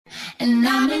And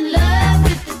I'm in love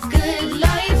with the good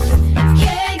life.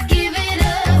 Can't give it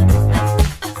up.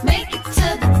 Make it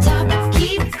to the top.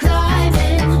 Keep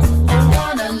climbing. I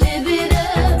wanna live it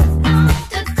up.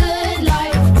 The good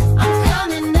life. I'm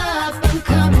coming up. I'm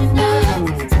coming up.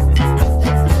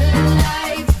 Good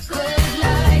life. Good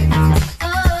life. Oh,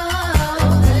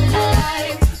 good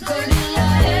life. Good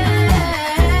life.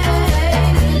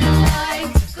 Good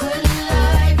life. Good life.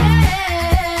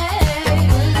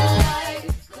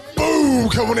 Boom,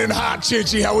 coming in hot,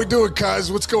 Chinchy. How we doing,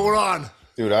 cuz? What's going on?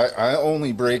 Dude, I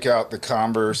only break out the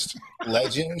Converse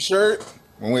Legend shirt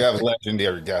when we have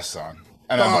legendary guests on.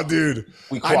 And Oh, dude.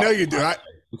 I know you do.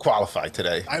 We qualify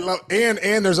today. I love and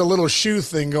there's a little shoe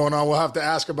thing going on. We'll have to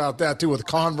ask about that too with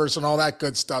Converse and all that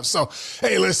good stuff. So,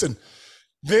 hey, listen.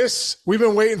 We've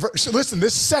been waiting for. Listen,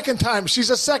 this second time, she's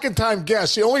a second-time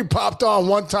guest. She only popped on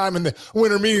one time in the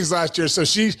winter meetings last year, so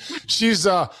she's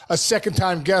a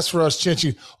second-time guest for us,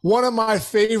 Chinchy. One of my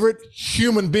favorite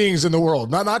human beings in the world.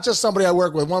 Not just somebody I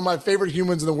work with. One of my favorite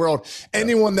humans in the world.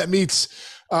 Anyone that meets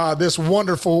this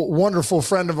wonderful, wonderful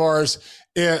friend of ours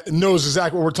knows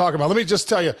exactly what we're talking about. Let me just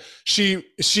tell you, she's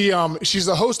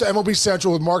the host of MLB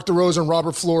Central with Mark DeRosa and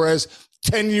Robert Flores.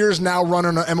 10 years now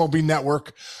running an MLB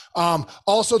network.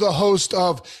 Also the host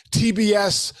of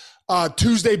TBS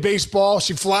Tuesday Baseball.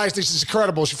 She flies. This is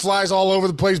incredible. She flies all over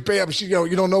the place. She,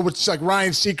 you don't know, but she's like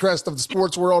Ryan Seacrest of the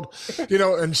sports world,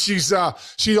 and she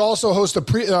also hosts a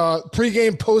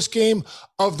pregame, postgame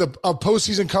of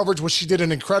postseason coverage, which she did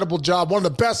an incredible job. One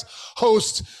of the best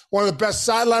hosts, one of the best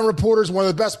sideline reporters, one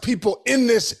of the best people in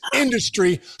this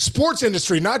industry, sports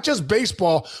industry, not just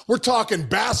baseball. We're talking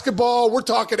basketball. We're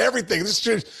talking everything.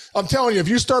 I'm telling you, if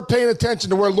you start paying attention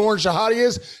to where Lauren Shehadi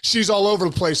is, she's all over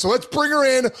the place. So let's bring her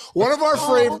in. One of our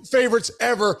favorites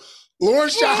ever, Lauren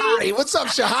Shehadi. What's up,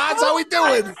 Shahads? How we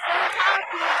doing? I'm so happy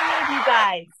to be with you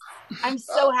guys. I'm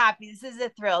so happy. This is a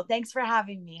thrill. Thanks for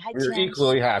having me. Hi, We're Jen.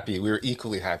 equally happy. We're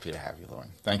equally happy to have you,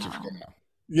 Lauren. Thank you for coming on.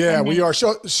 Yeah, we are.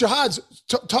 So, Shahads,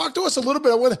 talk to us a little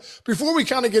bit. Before we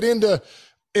kind of get into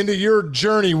your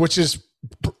journey, which is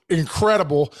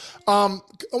incredible. I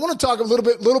want to talk a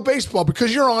little baseball,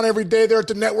 because you're on every day there at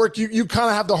the network. You kind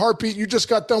of have the heartbeat. You just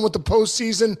got done with the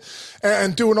postseason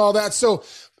and doing all that. So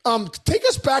take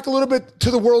us back a little bit to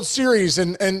the World Series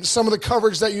and some of the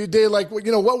coverage that you did. Like,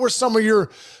 what were some of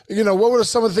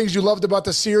the things you loved about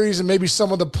the series, and maybe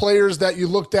some of the players that you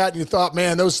looked at and you thought,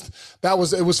 man, it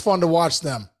was fun to watch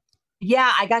them.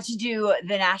 Yeah, I got to do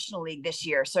the National League this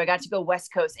year. So I got to go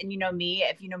West Coast. And if you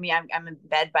know me, I'm in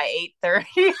bed by 8:30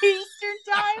 Eastern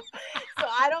time. So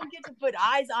I don't get to put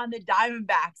eyes on the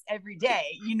Diamondbacks every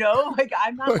day. Like,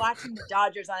 I'm not watching the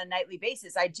Dodgers on a nightly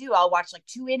basis. I'll watch like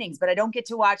 2 innings, but I don't get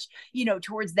to watch,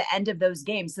 towards the end of those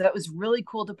games. So that was really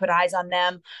cool to put eyes on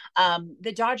them.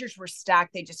 The Dodgers were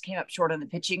stacked. They just came up short on the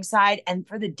pitching side. And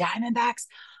for the Diamondbacks,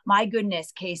 my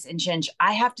goodness, Case and Chinch,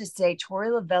 I have to say,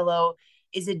 Torey Lovello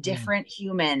is a different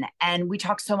human. And we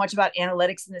talk so much about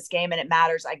analytics in this game, and it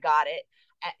matters. I got it.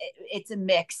 It's a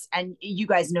mix. And you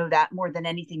guys know that more than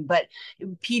anything. But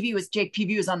Jake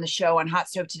Peavy was on the show on Hot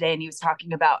Stove today, and he was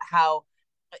talking about how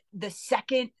the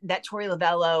second that Torey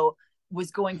Lovello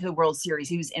was going to the World Series,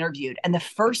 he was interviewed. And the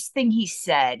first thing they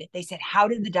said, how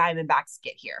did the Diamondbacks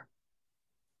get here?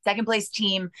 Second place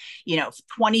team,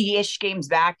 20-ish games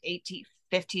back, 18,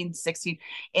 15, 16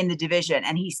 in the division.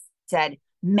 And he said,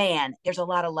 man, there's a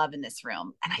lot of love in this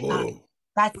room. And I thought,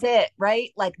 that's it,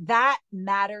 right? Like, that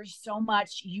matters so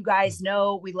much. You guys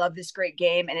know we love this great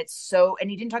game. And and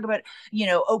he didn't talk about,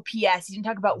 OPS. He didn't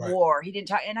talk about WAR. He didn't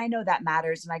talk, and I know that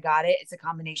matters, and I got it. It's a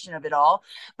combination of it all.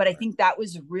 But I think that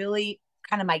was really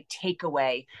kind of my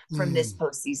takeaway from this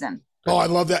postseason. Oh, I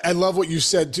love that. I love what you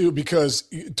said too, because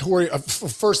Torey,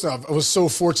 first off, I was so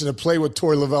fortunate to play with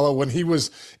Torey Lovello when he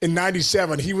was in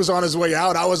 '97. He was on his way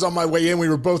out. I was on my way in. We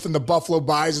were both in the Buffalo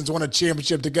Bisons, won a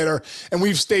championship together, and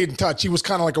we've stayed in touch. He was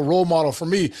kind of like a role model for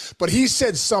me. But he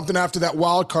said something after that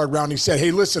wild card round. He said, hey,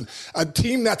 listen, a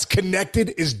team that's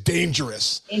connected is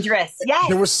dangerous. Dangerous, yes.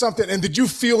 There was something. And did you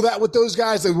feel that with those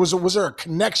guys? Was there a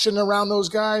connection around those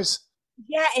guys?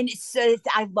 Yeah, and so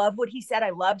I love what he said.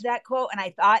 I loved that quote, and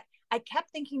I kept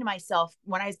thinking to myself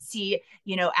when I see,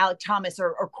 Alec Thomas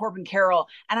or Corbin Carroll,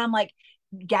 and I'm like,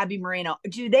 Gabby Moreno,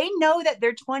 do they know that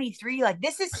they're 23? Like,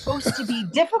 this is supposed to be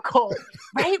difficult,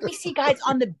 right? We see guys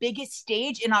on the biggest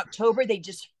stage in October, they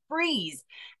just freeze.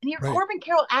 And here, Corbin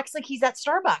Carroll acts like he's at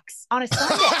Starbucks on a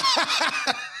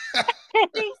Sunday. And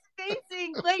he's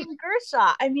facing Clayton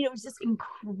Kershaw. I mean, it was just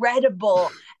incredible.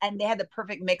 And they had the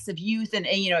perfect mix of youth and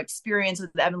experience with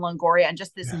Evan Longoria, and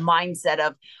just this mindset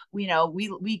of,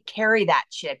 we carry that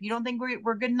chip. You don't think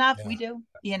we're good enough? We do,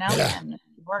 and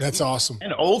work. That's awesome.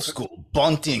 And old school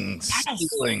bunting,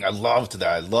 stealing. I loved that.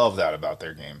 I love that about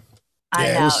their game. I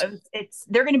Yeah, know. It's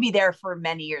they're going to be there for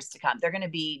many years to come. They're going to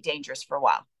be dangerous for a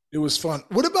while. It was fun.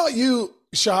 What about you,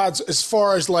 Shads? As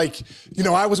far as like,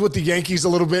 I was with the Yankees a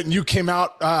little bit, and you came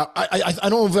out. I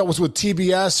don't know if that was with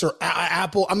TBS or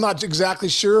Apple. I'm not exactly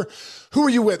sure. Who were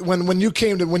you with when you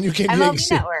came to MLB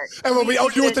Network. MLB.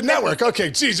 Oh, you're with the network. Okay,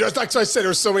 geez, that's what I said.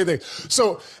 There's so many things.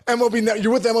 So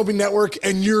you're with MLB Network,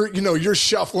 and you're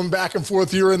shuffling back and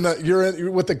forth. You're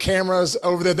with the cameras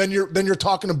over there. Then you're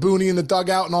talking to Booney in the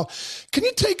dugout and all. Can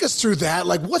you take us through that?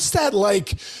 Like, what's that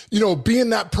like?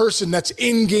 Being that person that's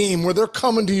in game where they're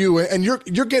coming to you and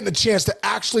you're getting a chance to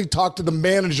actually talk to the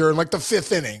manager in like the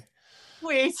fifth inning.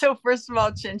 Wait, so first of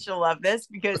all, Chinch will love this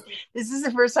because this is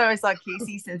the first time I saw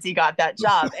Casey since he got that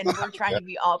job. And we're trying to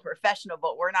be all professional,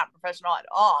 but we're not professional at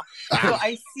all. So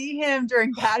I see him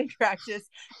during batting practice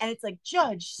and it's like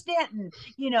Judge, Stanton,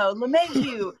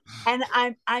 LeMahieu. And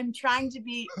I'm trying to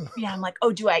be, I'm like,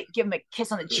 oh, do I give him a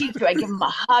kiss on the cheek? Do I give him a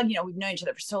hug? We've known each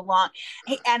other for so long.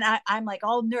 Hey, and I'm like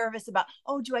all nervous about,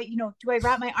 oh, do I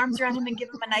wrap my arms around him and give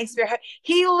him a nice bear hug?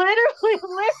 He literally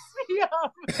lifts me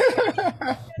up.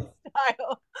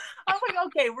 I'm like,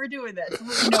 okay, we're doing this.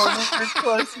 We're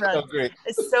close friends. Oh, great.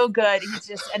 It's so good.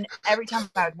 And every time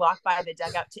I would walk by the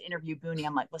dugout to interview Booney,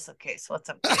 I'm like, what's okay? So what's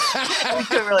okay? We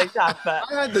could really talk, but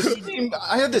I had the same thing.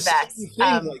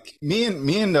 Like me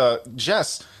and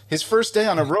Jess, his first day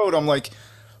on the road, I'm like,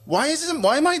 why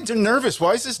am I nervous?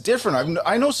 Why is this different?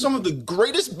 I know some of the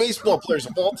greatest baseball players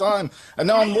of all time, and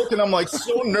now I'm like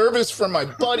so nervous for my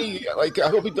buddy. Like, I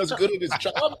hope he does good at his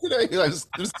job today. It was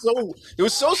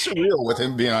so surreal with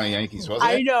him being on the Yankees,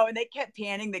 wasn't it? I know, and they kept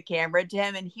panning the camera to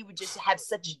him, and he would just have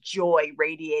such joy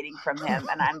radiating from him,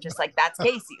 and I'm just like, that's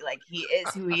Casey. Like, he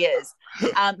is who he is.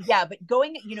 Yeah, but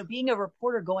being a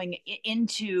reporter going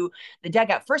into the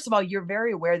dugout, first of all, you're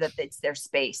very aware that it's their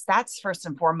space. That's first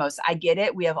and foremost. I get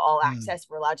it. We have all access.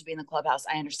 We're allowed to be in the clubhouse.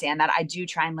 I understand that. I do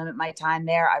try and limit my time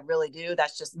there. I really do.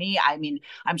 That's just me. I mean,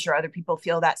 I'm sure other people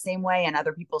feel that same way, and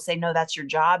other people say, no, that's your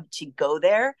job to go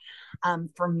there.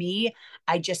 For me,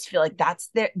 I just feel like that's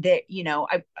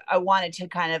I wanted to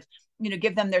kind of,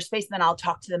 give them their space, and then I'll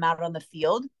talk to them out on the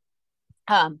field.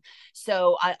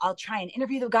 So I'll try and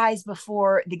interview the guys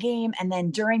before the game. And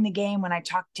then during the game, when I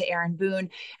talk to Aaron Boone,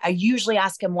 I usually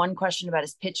ask him one question about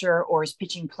his pitcher or his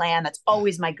pitching plan. That's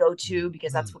always my go-to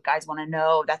because that's what guys want to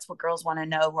know. That's what girls want to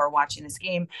know who are watching this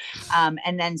game.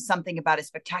 And then something about a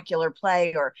spectacular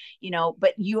play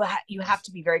but you have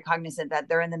to be very cognizant that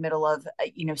they're in the middle of,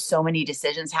 so many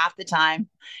decisions. Half the time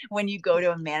when you go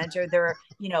to a manager, they're,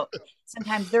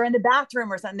 sometimes they're in the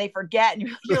bathroom or something, they forget. And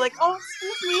you're like, oh,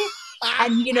 excuse me.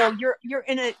 And you're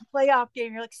in a playoff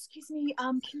game. You're like, excuse me,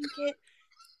 can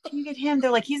you get him?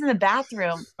 They're like, he's in the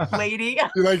bathroom, lady.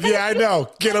 You're like, yeah, I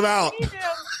know. Get him out.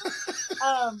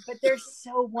 But they're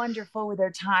so wonderful with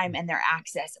their time and their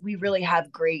access. We really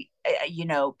have great,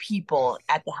 people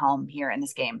at the helm here in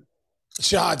this game.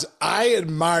 Shads, I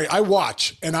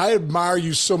watch and I admire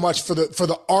you so much for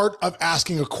the art of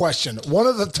asking a question. One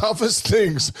of the toughest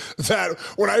things that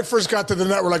when I first got to the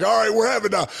net, we're like, all right, we're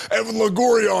having Evan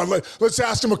Longoria on. Let's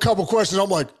ask him a couple questions. I'm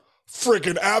like,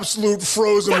 freaking absolute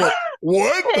frozen. Like,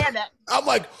 what? I'm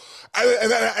like,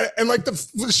 and like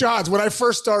the Shads, when I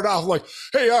first started off, like,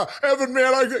 hey, Evan,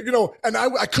 man,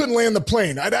 I couldn't land the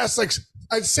plane.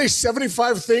 I'd say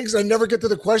 75 things. And I never get to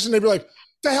the question. They'd be like,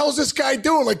 the hell's this guy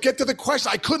doing? Like, get to the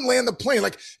question. I couldn't land the plane.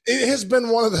 Like, it has been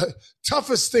one of the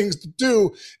toughest things to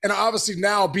do. And obviously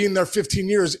now being there 15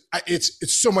 years,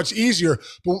 it's so much easier.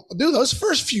 But dude, those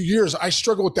first few years, I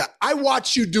struggle with that. I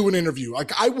watch you do an interview.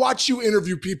 Like, I watch you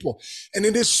interview people, and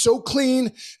it is so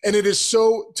clean and it is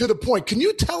so to the point. Can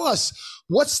you tell us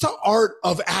what's the art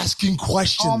of asking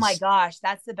questions? Oh my gosh,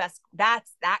 that's the best. That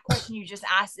question you just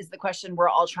asked is the question we're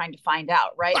all trying to find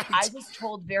out, right? I was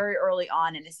told very early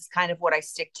on, and this is kind of what I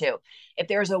stick to. If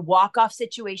there's a walk-off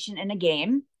situation in a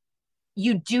game,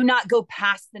 you do not go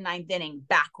past the ninth inning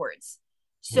backwards.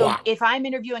 So if I'm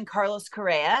interviewing Carlos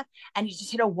Correa and you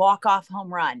just hit a walk-off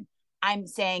home run, I'm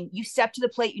saying you step to the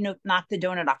plate, knock the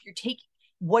donut off.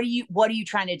 What are you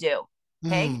trying to do?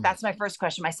 Okay. That's my first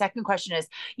question. My second question is,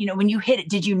 when you hit it,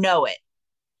 did you know it?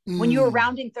 When you were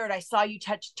rounding third, I saw you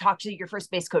talk to your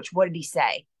first base coach. What did he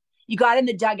say? You got in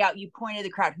the dugout, you pointed to the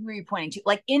crowd. Who were you pointing to?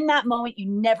 Like, in that moment, you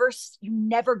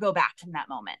never go back from that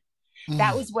moment.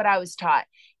 That was what I was taught.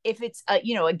 If it's a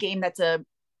game that's the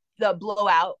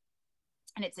blowout,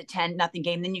 and it's a 10-0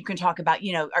 game, then you can talk about, do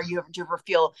you ever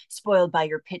feel spoiled by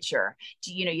your pitcher?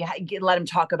 Let them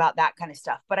talk about that kind of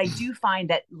stuff. But I do find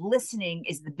that listening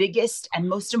is the biggest and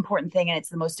most important thing, and it's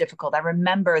the most difficult. I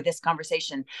remember this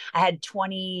conversation I had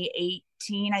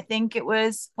 2018, I think it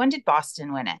was. When did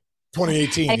Boston win it?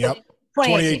 2018. Yep.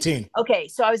 2018. Okay,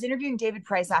 so I was interviewing David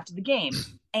Price after the game,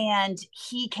 and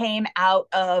he came out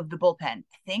of the bullpen,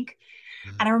 I think.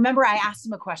 And I remember I asked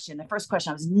him a question. The first question,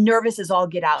 I was nervous as all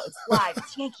get out. It's live.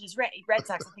 It's Yankees, Red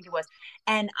Sox, I think it was.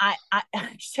 And I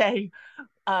say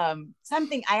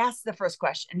something. I asked the first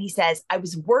question, and he says, I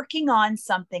was working on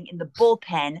something in the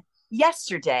bullpen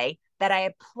yesterday that I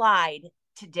applied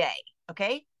today.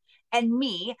 Okay. And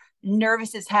me,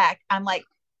 nervous as heck, I'm like,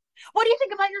 what do you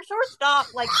think about your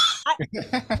shortstop? Like,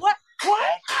 what?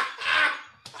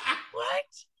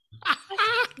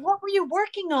 What were you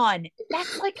working on?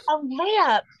 That's like a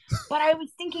layup. But I was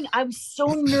thinking, I was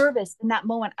so nervous in that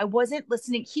moment. I wasn't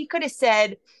listening. He could have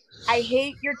said, I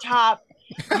hate your top.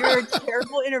 You're a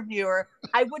terrible interviewer.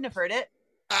 I wouldn't have heard it.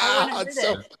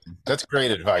 That's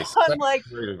great advice. I'm like,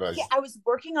 great advice. Yeah, I was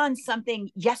working on something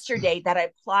yesterday that I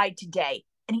applied today,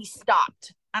 and he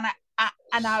stopped. And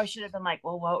I should have been like,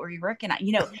 well, what were you working on?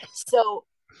 So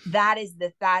that's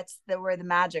where the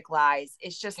magic lies.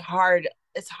 It's just hard.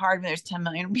 It's hard when there's 10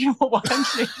 million people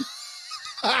watching.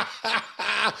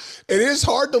 It is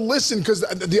hard to listen because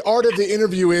the art of the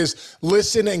interview is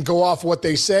listen and go off what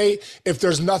they say. If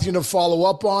there's nothing to follow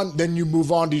up on, then you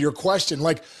move on to your question.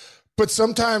 But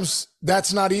sometimes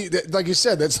that's not like you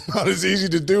said, that's not as easy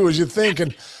to do as you think.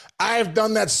 And I've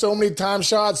done that so many times,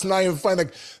 shots, not even fun.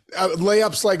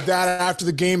 Layups like that after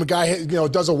the game, a guy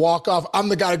does a walk-off. I'm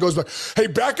the guy that goes, hey,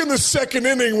 back in the second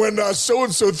inning when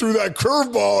so-and-so threw that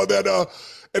curveball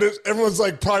everyone's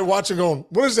like probably watching going,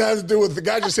 what does that have to do with the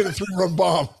guy just hit a 3-run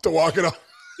bomb to walk it off?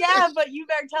 Yeah, but you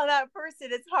better tell that person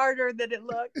it's harder than it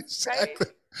looks. Exactly.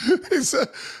 Right? It's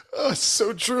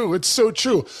so true. It's so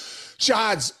true.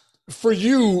 Shads, for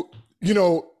you,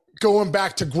 going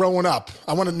back to growing up,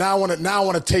 I want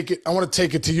to take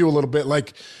it to you a little bit.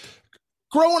 Like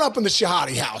growing up in the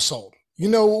Shehadi household,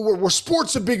 where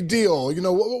sport's a big deal.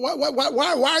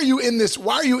 Why are you in this?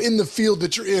 Why are you in the field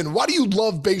that you're in? Why do you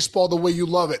love baseball the way you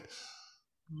love it?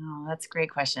 Oh, that's a great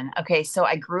question. Okay, so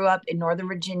I grew up in Northern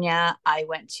Virginia. I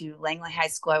went to Langley High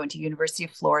School. I went to University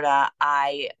of Florida.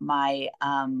 My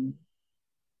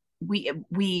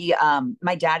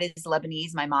dad is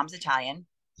Lebanese. My mom's Italian.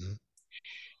 Mm-hmm.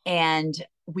 And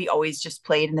we always just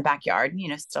played in the backyard,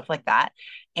 stuff like that.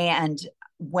 And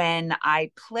when I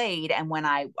played and when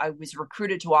I was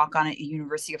recruited to walk on at the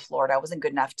University of Florida, I wasn't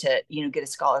good enough to, get a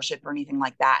scholarship or anything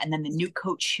like that. And then the new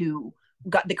coach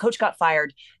the coach got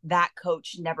fired. That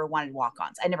coach never wanted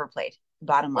walk-ons. I never played.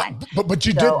 Bottom line. But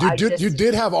you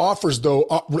did have offers though,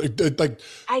 like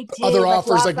other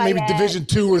offers, like maybe Division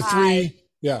 2 or 3.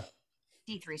 Yeah.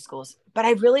 D3 schools, but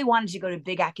I really wanted to go to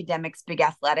big academics, big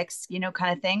athletics,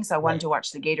 kind of thing. So I wanted to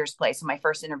watch the Gators play. So my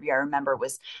first interview I remember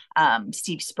was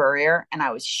Steve Spurrier, and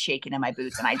I was shaking in my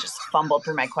boots and I just fumbled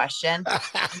through my question.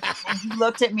 And he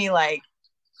looked at me like,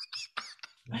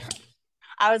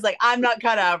 I was like, I'm not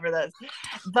cut out for this.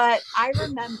 But I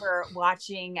remember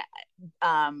watching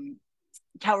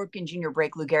Cal Ripken Jr.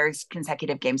 break Lou Gehrig's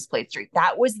consecutive games played streak.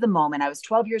 That was the moment. I was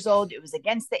 12 years old. It was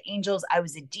against the Angels. I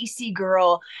was a DC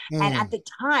girl. And at the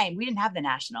time, we didn't have the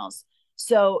Nationals.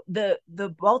 So the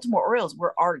Baltimore Orioles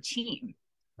were our team.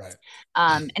 Right.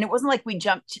 And it wasn't like we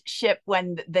jumped ship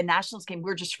when the Nationals came. We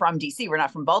were just from DC. We're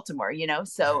not from Baltimore,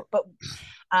 So, but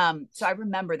so I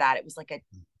remember that. It was like a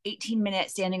 18-minute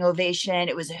standing ovation.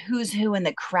 It was a who's who in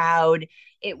the crowd.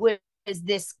 It was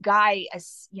this guy,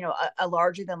 a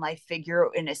larger than life figure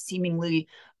in a seemingly,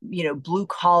 blue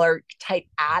collar type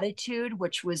attitude,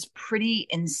 which was pretty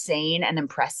insane and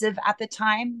impressive at the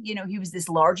time. He was this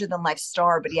larger than life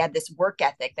star, but he had this work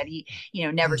ethic that he,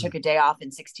 never took a day off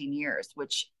in 16 years,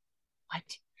 which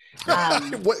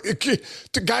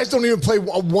the guys don't even play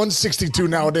 162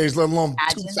 nowadays, let alone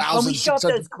 2,000. When we show up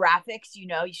those graphics, you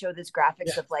show those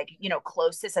graphics of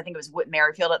closest. I think it was Whit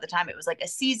Merrifield at the time. It was like a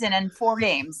season and 4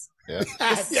 games. Yeah,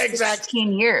 exactly.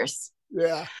 16 years.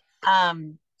 Yeah.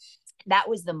 That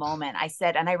was the moment I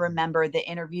said, and I remember the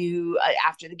interview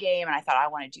after the game, and I thought I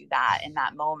want to do that in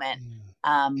that moment.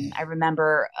 I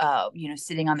remember,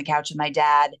 sitting on the couch with my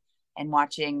dad and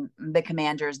watching the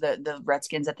Commanders, the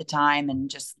Redskins at the time, and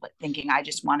just thinking, I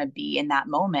just want to be in that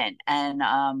moment.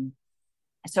 And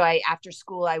so after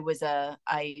school, I went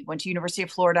to University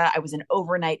of Florida. I was an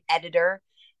overnight editor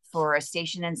for a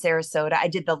station in Sarasota. I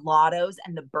did the lottos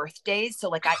and the birthdays.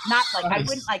 So I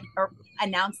wouldn't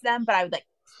announce them, but I would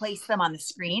place them on the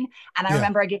screen. And I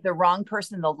remember I gave the wrong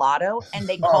person the lotto, and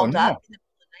they Oh, called no. up in the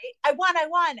middle of the night, I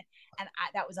won. And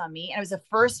that was on me. And it was the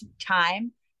first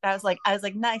time that I was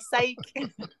like, nice, psych.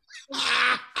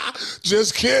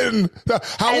 Just kidding.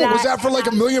 How And was that for like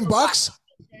 $1 million? This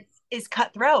is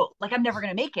cutthroat. Like, I'm never going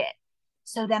to make it.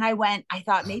 So then I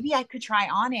thought maybe I could try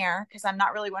on air, because I'm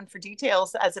not really one for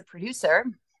details as a producer.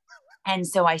 And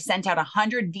so I sent out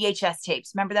 100 VHS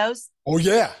tapes. Remember those? Oh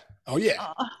yeah. Oh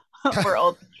yeah. We're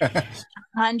old.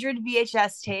 100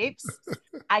 VHS tapes.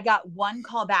 I got one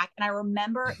call back, and I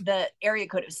remember the area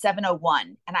code. It was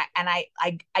 701, and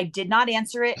I did not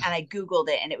answer it, and I Googled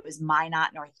it, and it was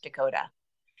Minot, North Dakota.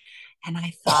 And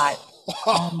I thought,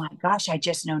 oh my gosh, I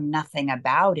just know nothing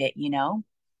about it, you know?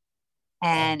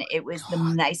 And it was the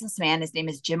nicest man. His name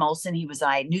is Jim Olson. He was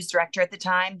a news director at the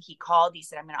time. He called. He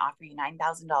said, I'm going to offer you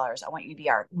 $9,000. I want you to be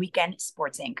our weekend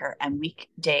sports anchor and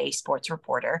weekday sports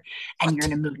reporter. And you're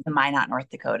going to move to Minot, North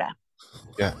Dakota.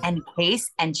 Yeah. And Case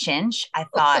and Chinch, I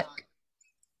thought,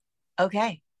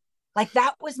 okay. Like,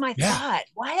 that was my thought.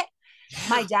 What?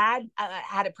 My dad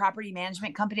had a property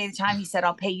management company at the time. He said,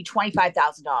 I'll pay you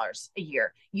 $25,000 a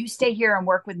year. You stay here and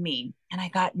work with me. And I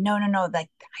got, no. Like,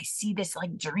 I see this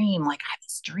like dream. Like, I have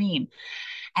this dream.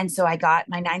 And so I got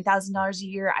my $9,000 a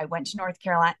year. I went to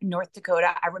North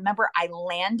Dakota. I remember I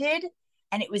landed,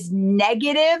 and it was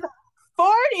negative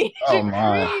 40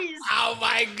 degrees. Oh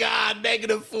my God.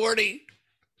 Negative 40.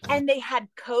 And they had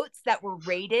coats that were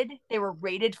rated. They were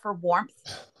rated for warmth.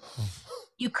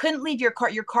 You couldn't leave your car.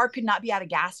 Your car could not be out of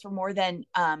gas for more than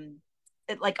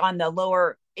like on the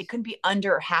lower, it couldn't be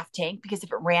under half tank, because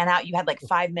if it ran out, you had like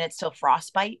 5 minutes till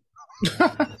frostbite.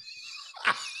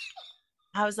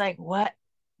 I was like, what?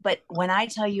 But when I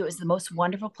tell you it was the most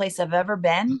wonderful place I've ever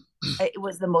been, it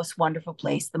was the most wonderful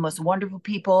place, the most wonderful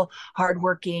people,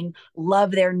 hardworking, love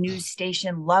their news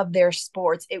station, love their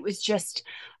sports. It was just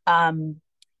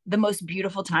the most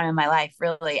beautiful time in my life,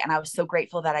 really. And I was so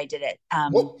grateful that I did it.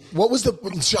 What was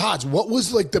Shehadi, what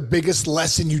was like the biggest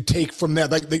lesson you take from that?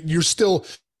 Like, you're still,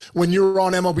 when you're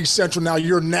on MLB Central now,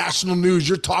 you're national news,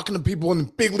 you're talking to people in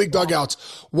big league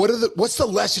dugouts. What's the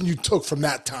lesson you took from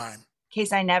that time? In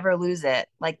case I never lose it.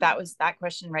 Like, that was that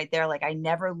question right there. Like, I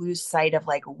never lose sight of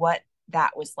like what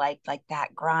that was like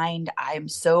that grind. I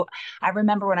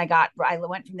remember when I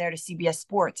went from there to CBS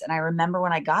Sports, and I remember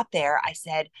when I got there, I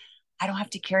said, I don't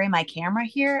have to carry my camera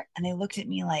here. And they looked at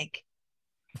me like,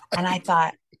 and I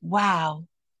thought, wow,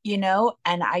 you know,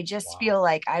 and I just feel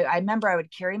like I remember I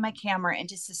would carry my camera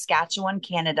into Saskatchewan,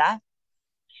 Canada,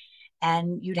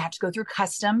 and you'd have to go through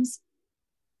customs,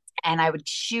 and I would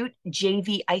shoot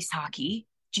JV ice hockey,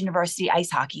 university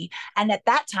ice hockey. And at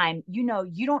that time, you know,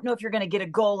 you don't know if you're going to get a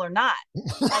goal or not.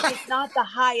 Like, it's not the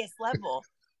highest level.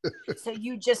 So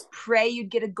you just pray you'd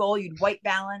get a goal. You'd white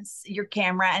balance your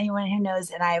camera. Anyone who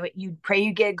knows, and you'd pray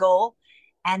you get a goal,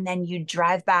 and then you'd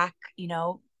drive back, you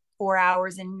know, 4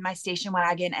 hours in my station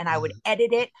wagon, and I would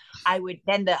edit it. I would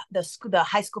then the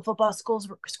high school football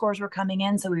scores were coming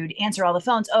in, so we would answer all the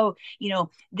phones. Oh, you know,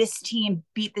 this team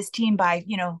beat this team by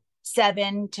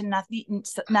 7 to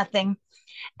nothing.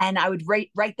 And I would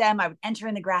write them. I would enter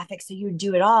in the graphics. So you would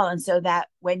do it all. And so that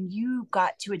when you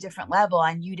got to a different level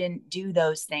and you didn't do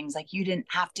those things, like you didn't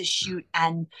have to shoot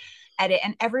and edit.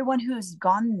 And everyone who's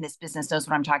gone in this business knows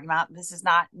what I'm talking about. This is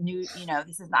not new.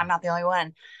 I'm not the only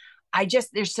one.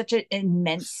 There's such an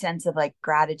immense sense of like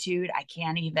gratitude. I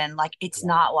can't even, like, it's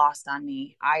not lost on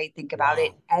me. I think about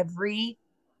it every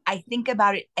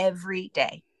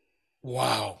day.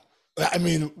 Wow. I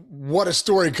mean, what a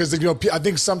story. Because, I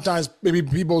think sometimes maybe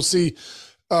people see,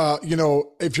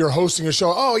 if you're hosting a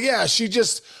show, oh, yeah, she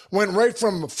just went right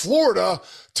from Florida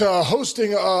to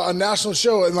hosting a national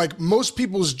show. And like most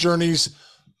people's journeys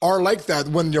are like that.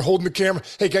 When you're holding the camera,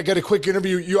 hey, can I get a quick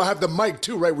interview? You have the mic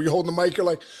too, right? Where you're holding the mic, you're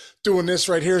like doing this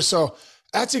right here. So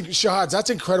Shehadi, that's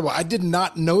incredible. I did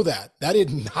not know that. I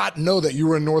did not know that you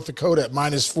were in North Dakota at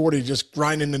 -40, just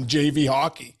grinding in JV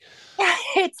hockey.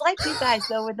 It's like you guys,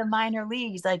 though, with the minor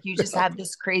leagues, like you just have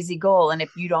this crazy goal. And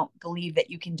if you don't believe that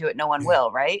you can do it, no one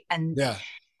will. Right. And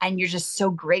you're just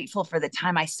so grateful for the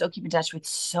time. I still keep in touch with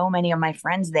so many of my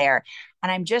friends there.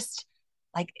 And I'm just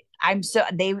like,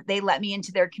 they let me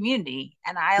into their community,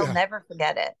 and I'll never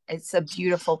forget it. It's a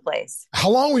beautiful place.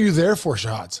 How long were you there for,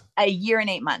 Shehadi? A year and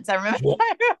 8 months. I remember very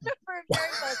well,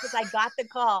 because I got the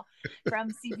call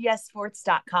from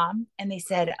CBSSports.com, and they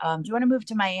said, do you want to move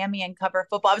to Miami and cover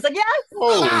football? I was like, yes.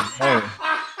 Holy yes,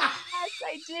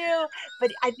 I do.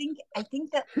 But I think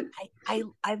that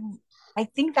I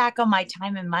think back on my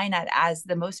time in Minot as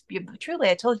the most beautiful, truly,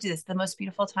 I told you this, the most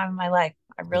beautiful time of my life.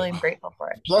 I really am grateful for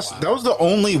it. Plus, that was the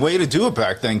only way to do it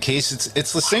back then. Case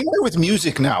it's the same way with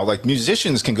music now. Like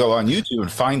musicians can go on YouTube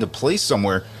and find a place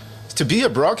somewhere. To be a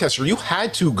broadcaster, you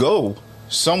had to go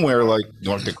somewhere like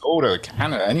North Dakota,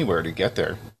 Canada, anywhere to get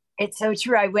there. It's so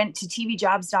true. I went to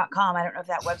tvjobs.com. I don't know if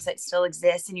that website still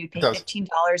exists, and you'd pay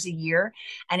 $15 a year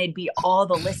and it'd be all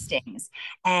the listings.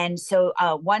 And so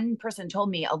one person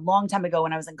told me a long time ago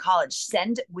when I was in college,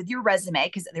 send with your resume,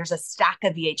 because there's a stack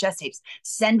of VHS tapes,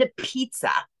 send a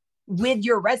pizza with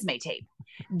your resume tape.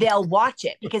 They'll watch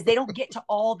it because they don't get to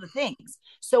all the things.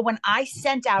 So when I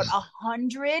sent out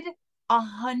 100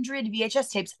 VHS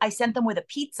tapes, I sent them with a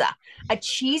pizza, a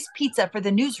cheese pizza for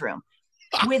the newsroom,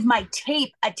 with my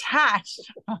tape attached.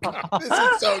 This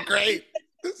is so great.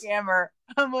 Scammer.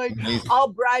 I'm like, I'll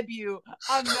bribe you.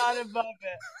 I'm not above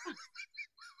it.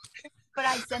 But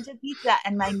I sent a pizza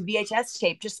and my VHS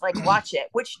tape, just like watch it.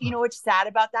 Which, you know, what's sad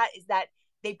about that is that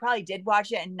they probably did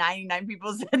watch it and 99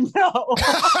 people said no.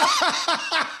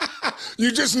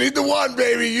 You just need the one,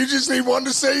 baby. You just need one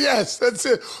to say yes. That's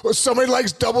it. Or somebody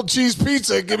likes double cheese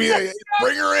pizza. Give me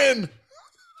bring her in.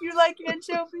 You like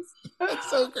anchovies? That's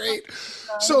so great.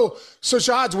 So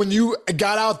Shehadi, when you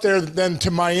got out there then to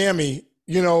Miami,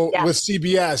 you know, with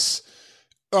CBS,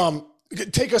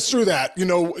 take us through that. You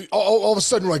know, all of a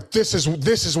sudden, like this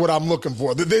is what I'm looking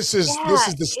for. This is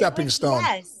the stepping stone.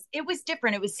 Yes. It was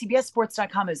different. It was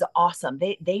CBSSports.com. It was awesome.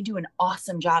 They do an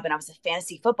awesome job. And I was a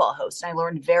fantasy football host. And I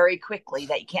learned very quickly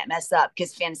that you can't mess up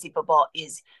because fantasy football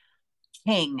is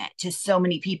king to so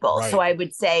many people. Right. So I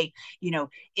would say, you know,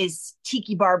 is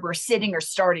Tiki Barber sitting or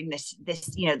starting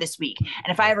this week?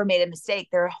 And if I ever made a mistake,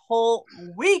 their whole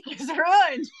week is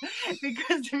ruined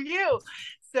because of you.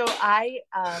 So I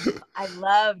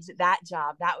loved that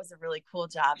job. That was a really cool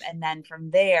job. And then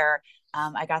from there,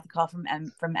 I got the call from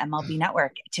MLB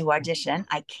Network to audition.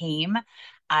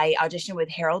 I auditioned with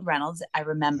Harold Reynolds, I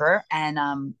remember, and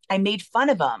I made fun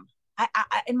of him.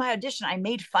 In my audition, I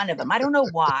made fun of him. I don't know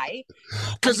why.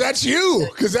 Because that's you.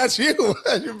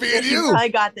 You're being you. I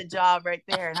got the job right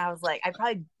there. And I was like, I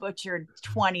probably butchered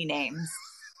 20 names.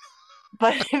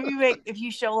 But if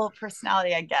you show a little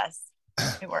personality, I guess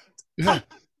it worked. Yeah.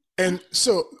 And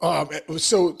so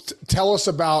tell us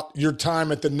about your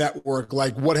time at the network.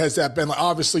 Like, what has that been? Like,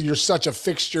 obviously, you're such a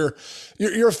fixture.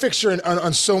 You're a fixture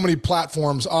on so many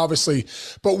platforms, obviously.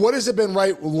 But what has it been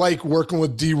like working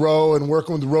with D-Row and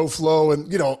working with Roflo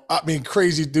and, you know, I mean,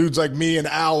 crazy dudes like me and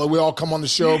Al, we all come on the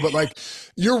show, but like,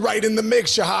 you're right in the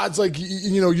mix, Shehad's like,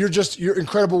 you know, you're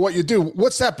incredible what you do.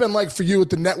 What's that been like for you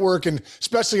at the network and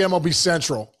especially MLB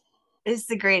Central? It's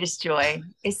the greatest joy.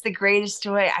 It's the greatest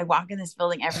joy. I walk in this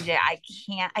building every day.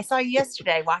 I saw you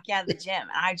yesterday. I walk out of the gym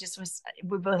and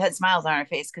we both had smiles on our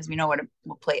face because we know what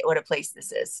a place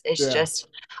this is. It's just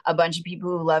a bunch of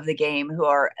people who love the game, who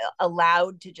are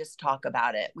allowed to just talk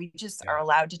about it. We just are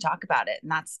allowed to talk about it.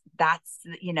 And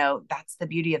that's the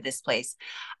beauty of this place.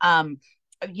 I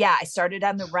started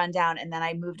on the Rundown and then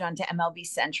I moved on to MLB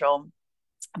Central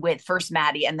with first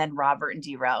Maddie and then Robert and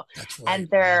D-Row.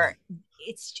 Right. And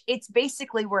it's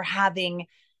basically we're having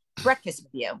breakfast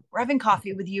with you. We're having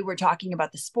coffee with you. We're talking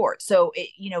about the sport. So,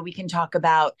 we can talk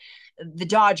about the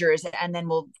Dodgers and then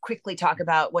we'll quickly talk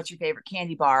about what's your favorite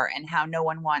candy bar and how no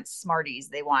one wants Smarties.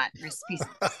 They want Reese's Pieces,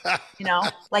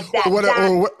 like that.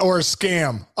 Or a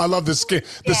scam. I love the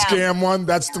scam one.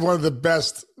 That's one of the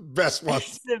best ones.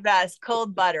 It's the best.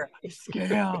 Cold butter.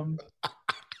 Scam.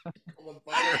 Cold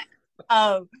butter.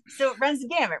 So it runs the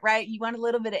gamut, right? You want a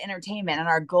little bit of entertainment. And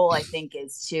our goal, I think,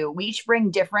 is we each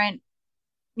bring different,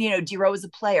 D-Row is a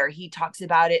player. He talks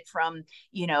about it from,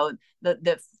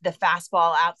 the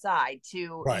fastball outside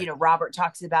to, right. Robert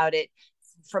talks about it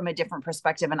from a different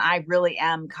perspective. And I really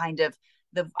am kind of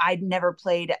I'd never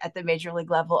played at the major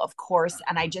league level, of course.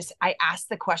 And I ask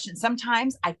the question.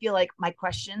 Sometimes I feel like my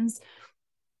questions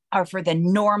are for the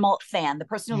normal fan, the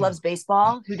person who loves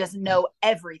baseball, who doesn't know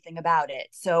everything about it.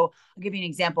 So I'll give you an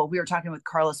example. We were talking with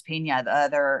Carlos Pena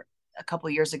a couple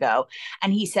of years ago,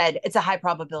 and he said, it's a high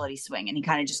probability swing. And he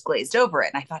kind of just glazed over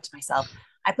it. And I thought to myself,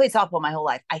 I played softball my whole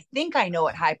life. I think I know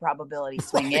what high probability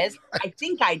swing is. I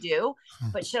think I do,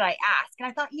 but should I ask? And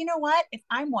I thought, you know what? If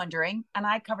I'm wondering, and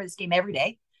I cover this game every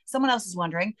day, someone else is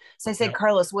wondering. So I said,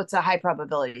 Carlos, what's a high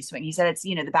probability swing? He said, it's,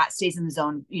 the bat stays in the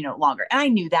zone, longer. And I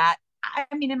knew that.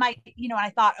 I mean, and I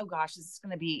thought, oh gosh, this is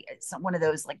going to be one of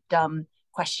those like dumb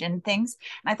question things.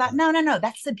 And I thought, no,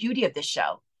 that's the beauty of this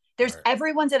show.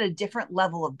 Everyone's at a different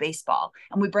level of baseball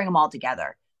and we bring them all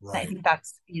together. Right. I think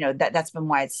that's, that's been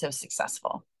why it's so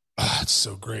successful. That's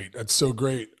so great. That's so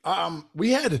great.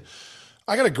 We had,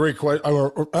 I got a great question. I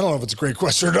don't know if it's a great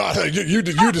question or not. You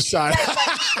decide.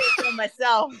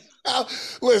 Myself.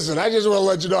 Listen, I just want to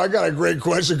let you know I got a great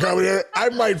question coming here. I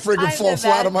might freaking fall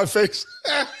flat on my face.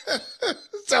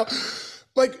 So,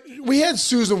 like, we had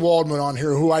Susan Waldman on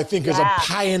here, who I think is a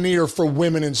pioneer for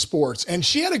women in sports, and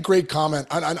she had a great comment.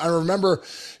 I remember,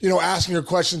 asking her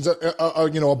questions,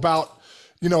 about,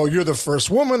 you're the first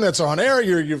woman that's on air.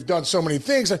 You've done so many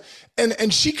things.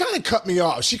 And she kind of cut me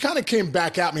off. She kind of came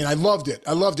back at me, and I loved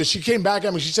it. She came back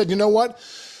at me. She said, you know what?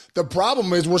 The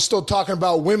problem is we're still talking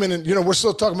about women, and we're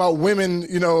still talking about women,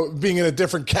 being in a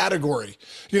different category.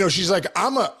 She's like,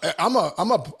 I'm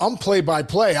play by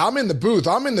play. I'm in the booth.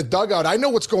 I'm in the dugout. I know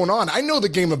what's going on. I know the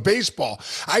game of baseball.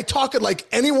 I talk it like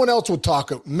anyone else would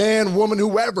talk it, man, woman,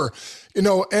 whoever.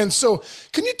 And so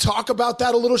can you talk about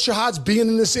that a little, Shehadi, being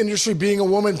in this industry, being a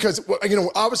woman? Because,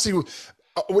 obviously,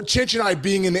 with Chinch and I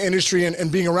being in the industry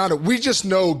and being around it, we just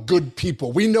know good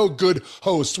people. We know good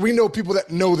hosts. We know people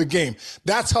that know the game.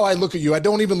 That's how I look at you. I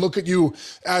don't even look at you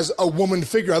as a woman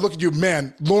figure. I look at you,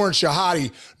 man, Lauren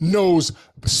Shehadi knows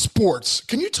sports.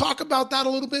 Can you talk about that a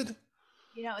little bit?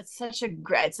 It's such a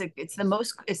great, it's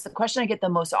the question I get the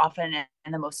most often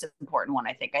and the most important one,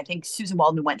 I think. I think Susan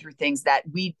Waldman went through things that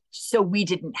we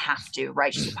didn't have to,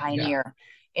 right? She's a pioneer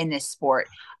in this sport.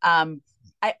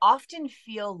 I often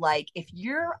feel like if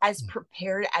you're as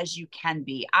prepared as you can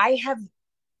be, I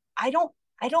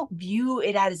don't view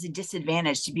it as a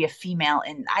disadvantage to be a female.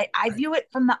 And I view it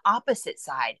from the opposite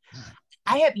side.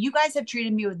 You guys have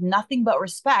treated me with nothing but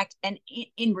respect. And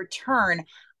in return,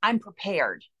 I'm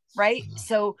prepared. Right.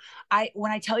 So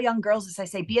when I tell young girls this, I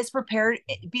say, be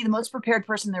the most prepared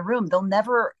person in the room. They'll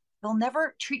never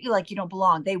treat you like you don't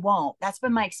belong. They won't. That's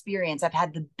been my experience. I've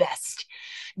had the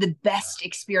best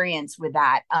experience with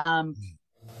that.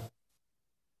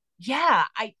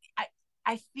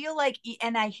 I feel like,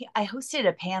 and I hosted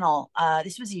a panel,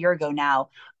 this was a year ago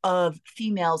now, of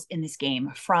females in this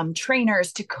game, from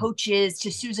trainers to coaches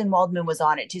to Susan Waldman was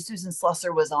on it, to Susan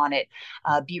Slusser was on it,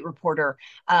 beat reporter.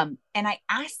 And I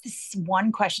asked this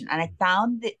one question, and I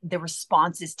found that the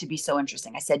responses to be so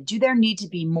interesting. I said, do there need to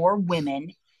be more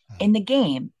women in the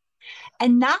game?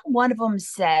 And not one of them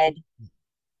said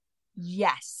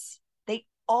yes. They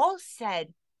all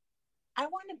said, I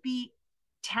want to be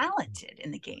talented in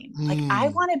the game. Like, I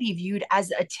want to be viewed as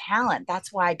a talent.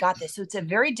 That's why I got this. So it's a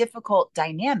very difficult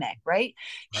dynamic, right?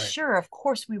 Sure, of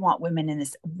course we want women in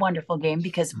this wonderful game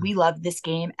because we love this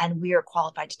game and we are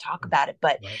qualified to talk about it.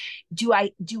 But do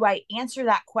I answer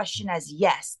that question as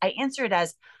yes? I answer it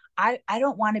as I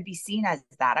don't want to be seen as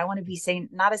that. I want to be seen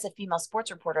not as a female sports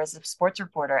reporter, as a sports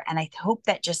reporter. And I hope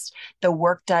that just the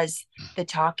work does the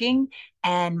talking.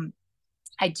 And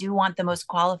I do want the most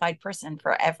qualified person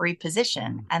for every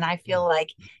position. And I feel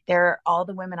like all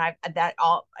the women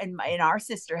in our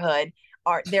sisterhood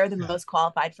they're the most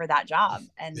qualified for that job.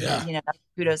 And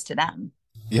kudos to them.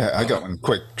 Yeah, I got one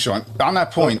quick, Sean. On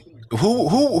that point,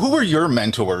 who are your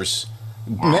mentors,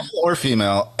 male or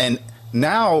female? And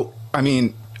now, I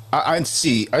mean, I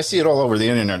see it all over the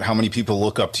internet, how many people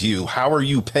look up to you. How are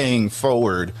you paying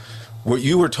forward what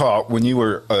you were taught when you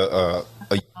were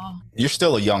you're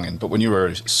still a youngin', but when you were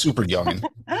a super youngin'?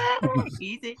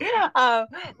 Easy.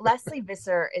 Leslie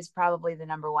Visser is probably the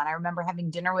number one. I remember having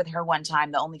dinner with her one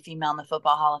time, the only female in the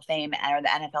Football Hall of Fame or the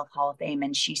NFL Hall of Fame,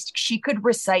 and she could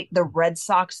recite the Red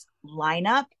Sox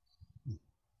lineup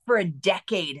for a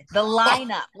decade. The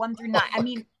lineup 1 through 9. I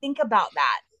mean, think about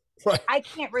that. Right. I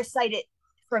can't recite it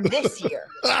from this year.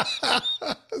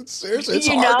 Seriously, it's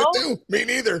hard to do. Me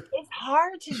neither. It's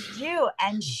hard to do.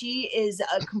 And she is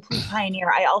a complete pioneer.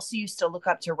 I also used to look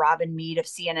up to Robin Meade of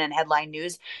CNN Headline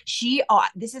News.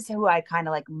 This is who I kind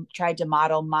of like tried to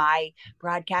model my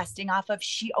broadcasting off of.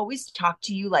 She always talked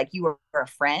to you like you were a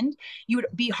friend. You would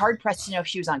be hard pressed to know if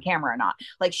she was on camera or not.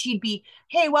 Like, she'd be,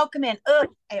 hey, welcome in. Ugh,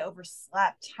 I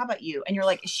overslept. How about you? And you're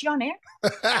like, is she on air?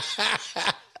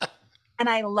 And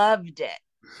I loved it.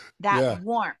 That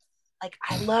warmth. Like,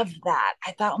 I loved that.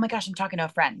 I thought, oh my gosh, I'm talking to a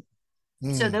friend.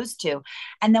 So those two.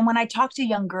 And then when I talk to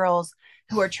young girls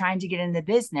who are trying to get in the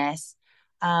business,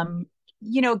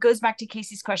 it goes back to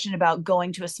Casey's question about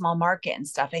going to a small market and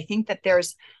stuff. I think that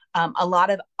there's a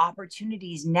lot of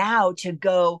opportunities now to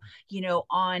go,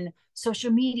 on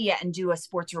social media and do a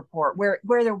sports report where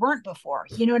there weren't before.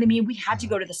 You know what I mean? We had to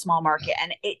go to the small market,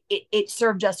 and it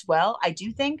served us well, I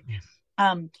do think.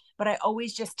 But I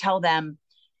always just tell them,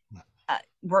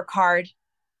 work hard,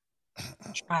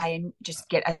 try and just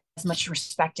get as much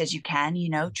respect as you can,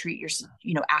 treat your,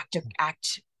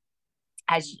 act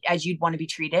as you'd want to be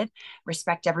treated,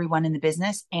 respect everyone in the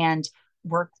business, and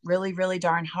work really, really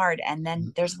darn hard. And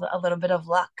then there's a little bit of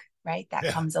luck right? That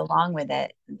comes along with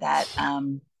it. That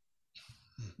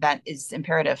is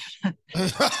imperative,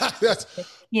 That's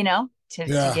to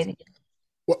get it.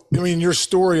 well, I mean, your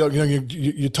story,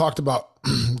 you talked about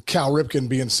Cal Ripken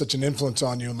being such an influence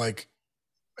on you, and like,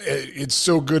 it's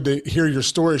so good to hear your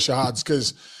story, Shahads,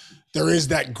 because there is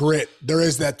that grit, there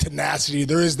is that tenacity,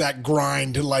 there is that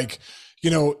grind to like,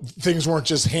 things weren't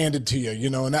just handed to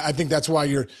you, and I think that's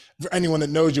why for anyone that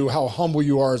knows you, how humble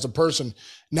you are as a person.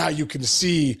 Now you can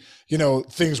see,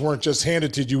 things weren't just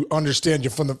handed to you. You understand you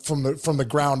from the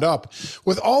ground up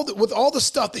with all the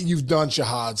stuff that you've done,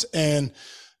 Shahads,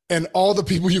 and all the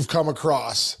people you've come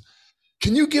across.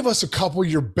 Can you give us a couple of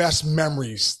your best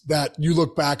memories that you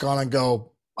look back on and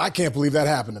go, I can't believe that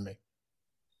happened to me?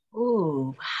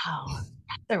 Ooh, wow.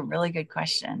 That's a really good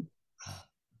question.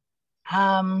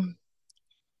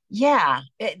 Yeah,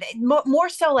 more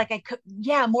so like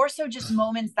more so just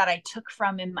moments that I took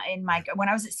from in my when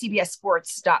I was at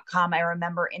CBSSports.com. I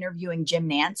remember interviewing Jim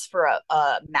Nantz for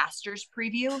a Masters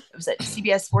preview. It was at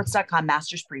CBSSports.com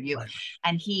Masters preview, Right.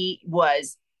 and he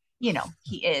was, he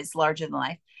is larger than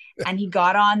life, and he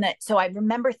got on that. So I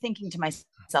remember thinking to myself,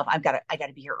 I got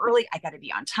to be here early. I got to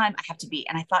be on time. I have to be.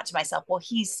 And I thought to myself, well,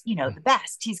 he's, the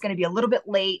best. He's going to be a little bit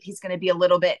late. He's going to be a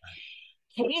little bit.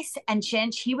 Case and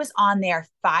Chinch, he was on there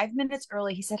 5 minutes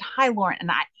early. He said, "Hi, Lauren."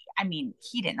 And I mean,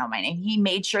 he didn't know my name. He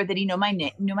made sure that he knew my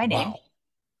name. Wow.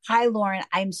 "Hi, Lauren.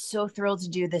 I'm so thrilled to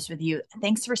do this with you.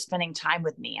 Thanks for spending time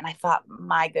with me." And I thought,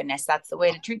 my goodness, that's the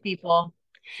way to treat people.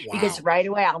 Wow. Because right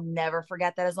away, I'll never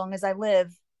forget that as long as I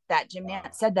live, that Jim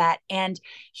Nantz said that. And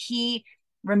he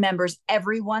remembers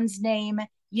everyone's name.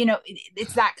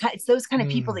 It's those kind of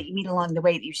people that you meet along the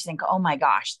way that you just think, oh my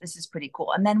gosh, this is pretty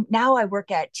cool. And then now I work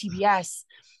at TBS,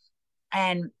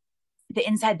 and the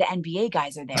inside the NBA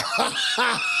guys are there.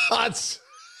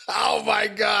 Oh my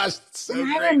gosh. So and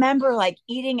I remember like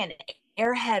eating an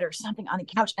Airhead or something on the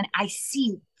couch, and I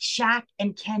see Shaq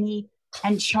and Kenny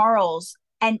and Charles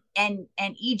and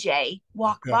EJ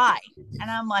walk by, and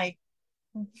I'm like,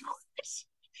 what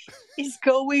is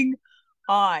going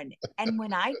on? And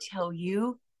when I tell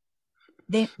you,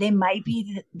 they might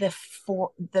be the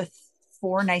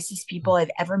four nicest people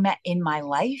I've ever met in my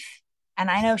life.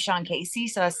 And I know Sean Casey,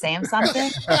 so I was saying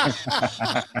something.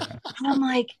 And I'm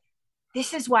like,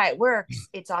 this is why it works.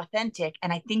 It's authentic.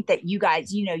 And I think that you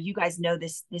guys know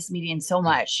this medium so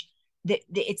much.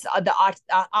 It's the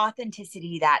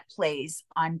authenticity that plays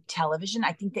on television.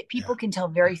 I think that people can tell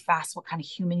very fast what kind of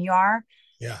human you are.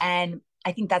 Yeah. And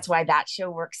I think that's why that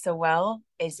show works so well,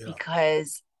 is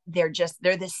because they're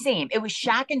the same. It was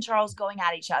Shaq and Charles going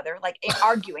at each other, like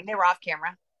arguing. They were off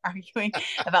camera arguing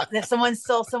about if someone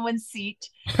stole someone's seat.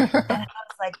 And I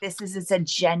was like, it's a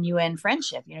genuine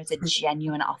friendship. It's a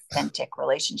genuine, authentic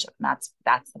relationship. And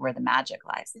that's where the magic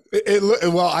lies.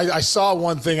 Well, I saw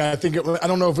one thing. I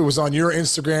don't know if it was on your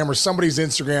Instagram or somebody's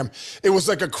Instagram. It was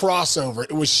like a crossover.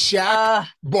 It was Shaq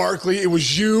Barkley. It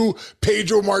was you,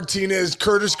 Pedro Martinez,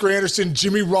 Curtis Granderson,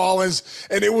 Jimmy Rollins.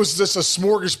 And it was just a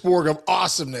smorgasbord of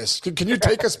awesomeness. Can you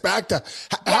take us back to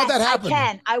how that happened? I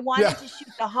can. I wanted to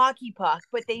shoot the hockey puck,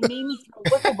 but they made me throw a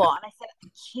wiffle ball. And I said, I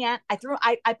can't.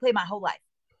 I played my whole life.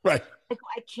 Right. I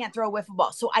can't throw a wiffle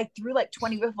ball. So I threw like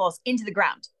 20 wiffle balls into the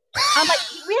ground. I'm like,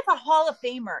 we have a Hall of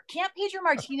Famer. Can't Pedro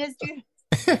Martinez do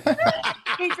this?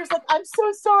 Pedro's like, I'm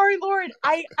so sorry, Lauren.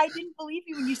 I didn't believe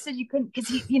you when you said you couldn't, because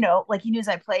he knew as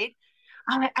I played.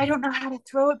 I'm like, I don't know how to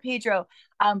throw it, Pedro.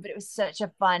 But it was such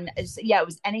a fun, it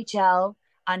was NHL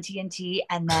on TNT,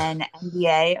 and then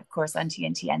NBA, of course, on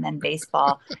TNT, and then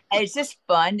baseball. And it's just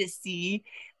fun to see,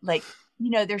 like,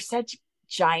 they're such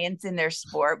giants in their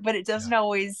sport, but it doesn't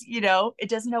always,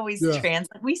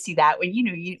 translate. We see that when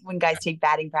when guys take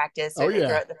batting practice or they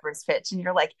throw out the first pitch, and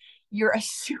you're like, you're a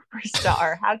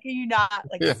superstar. How can you not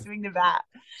swing the bat?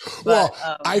 But,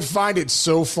 I find it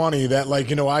so funny that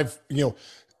I've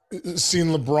seen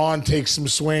LeBron take some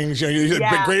swings.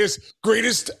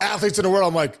 Greatest athletes in the world.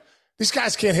 I'm like, these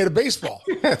guys can't hit a baseball.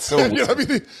 That's so you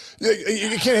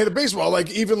can't hit a baseball.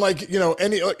 Like even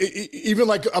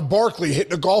a Barkley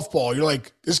hitting a golf ball. You're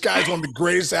like, this guy's one of the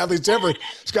greatest athletes ever.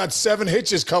 He's got 7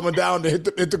 hitches coming down to hit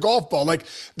the golf ball. Like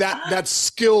that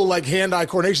skill, like hand-eye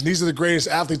coordination. These are the greatest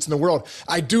athletes in the world.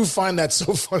 I do find that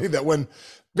so funny that when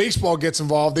baseball gets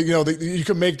involved, you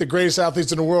can make the greatest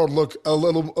athletes in the world look a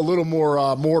little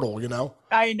more mortal.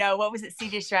 I know. What was it?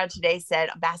 CJ Stroud today said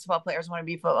basketball players want to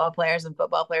be football players and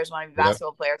football players want to be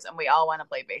basketball players, and we all want to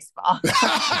play baseball.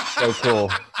 So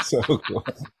cool. So cool.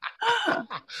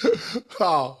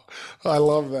 Oh, I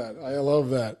love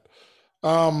that.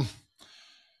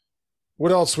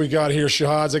 What else we got here,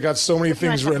 Shahads? I got so many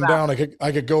things written down.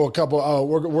 I could go a couple.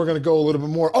 We're going to go a little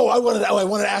bit more. Oh, I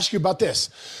wanted to ask you about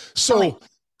this. So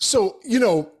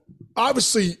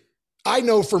obviously, I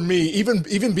know for me,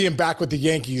 even being back with the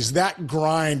Yankees, that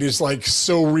grind is like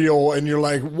so real, and you're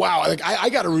like, wow, like I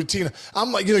got a routine.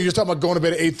 I'm like, you're talking about going to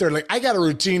bed at 8:30. Like I got a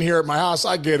routine here at my house.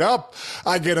 I get up,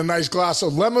 I get a nice glass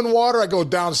of lemon water, I go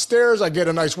downstairs, I get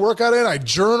a nice workout in, I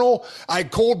journal, I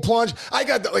cold plunge. I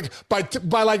got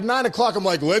by like 9 o'clock, I'm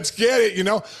like, let's get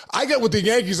it. I get with the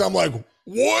Yankees, I'm like,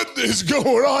 what is going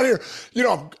on here?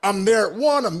 I'm there at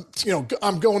 1.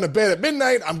 I'm going to bed at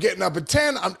midnight. I'm getting up at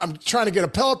 10. I'm trying to get a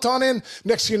Peloton in.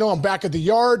 Next thing you know, I'm back at the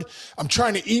yard. I'm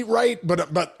trying to eat right,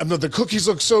 but the cookies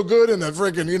look so good and the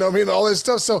freaking, all this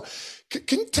stuff. So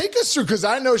can you take us through? Because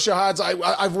I know, Shahads,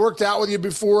 I've worked out with you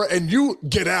before, and you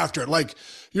get after it. Like,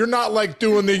 you're not like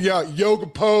doing the yoga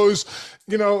pose,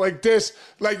 like this.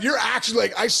 Like, you're actually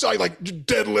like, I saw you like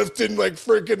deadlifting, like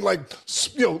freaking like,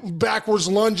 backwards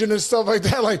lunging and stuff like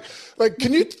that. Like,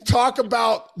 can you talk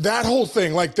about that whole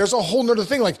thing? Like, there's a whole nother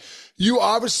thing. Like, you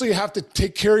obviously have to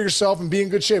take care of yourself and be in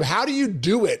good shape. How do you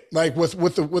do it? Like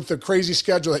with the crazy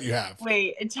schedule that you have?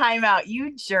 Wait, time out.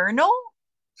 You journal?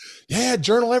 Yeah,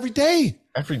 journal every day.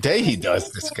 Every day he does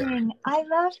this guy. I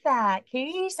love that,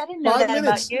 Case. I didn't know that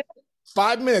about you.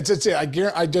 5 minutes. That's it.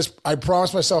 I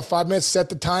promise myself 5 minutes, set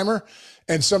the timer.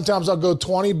 And sometimes I'll go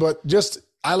 20, but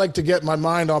I like to get my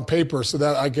mind on paper so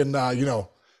that I can,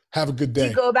 have a good day. Do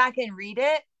you go back and read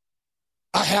it?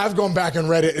 I have gone back and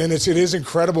read it, and it is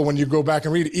incredible when you go back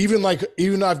and read it. Even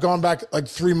though I've gone back like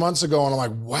 3 months ago, and I'm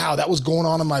like, wow, that was going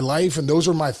on in my life, and those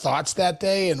were my thoughts that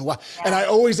day. And and I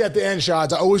always at the end,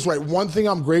 Shahads, I always write one thing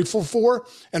I'm grateful for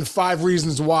and 5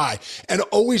 reasons why, and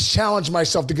always challenge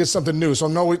myself to get something new. So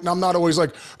I'm not always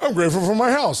like, I'm grateful for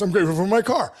my house, I'm grateful for my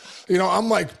car. I'm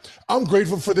like, I'm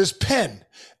grateful for this pen.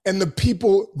 And the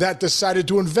people that decided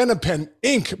to invent a pen,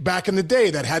 ink, back in the day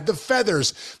that had the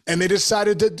feathers, and they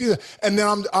decided to do that. And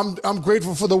then I'm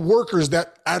grateful for the workers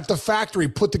that at the factory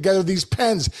put together these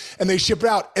pens and they ship it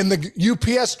out, and the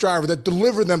UPS driver that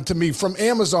delivered them to me from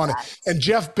Amazon, and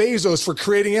Jeff Bezos for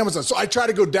creating Amazon. So I try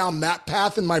to go down that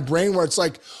path in my brain where it's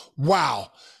like,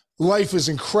 wow, life is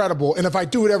incredible. And if I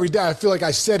do it every day, I feel like I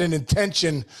set an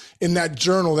intention in that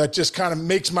journal that just kind of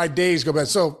makes my days go better.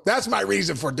 So that's my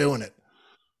reason for doing it.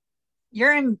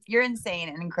 You're insane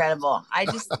and incredible. I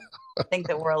just think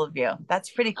the world of you. That's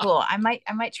pretty cool. I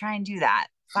might try and do that.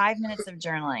 5 minutes of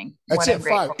journaling. That's it.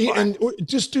 5. And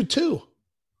just do 2.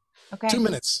 Okay. 2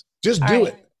 minutes. Just do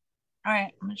it. All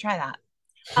right. I'm gonna try that.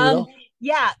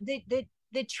 Yeah,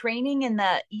 the training and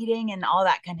the eating and all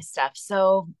that kind of stuff.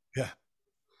 So yeah,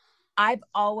 I've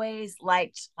always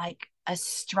liked like a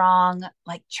strong,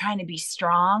 like trying to be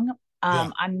strong.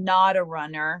 I'm not a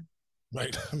runner.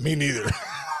 Right. Me neither.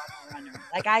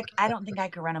 Like I don't think I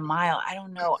could run a mile. I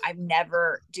don't know. I've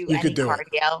never any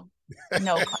cardio.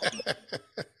 No cardio.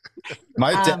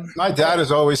 My dad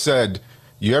has always said,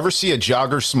 "You ever see a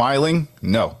jogger smiling?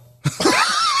 No."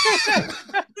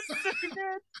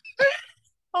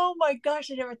 Oh my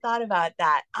gosh, I never thought about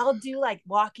that. I'll do like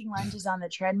walking lunges on the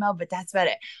treadmill, but that's about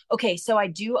it. Okay, so I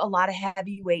do a lot of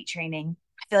heavy weight training.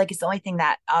 I feel like it's the only thing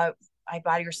that my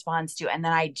body responds to. And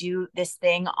then I do this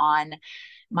thing on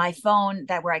my phone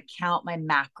where I count my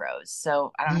macros.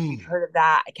 So I don't know if you've heard of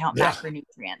that. I count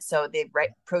macronutrients. So they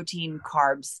write protein,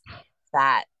 carbs,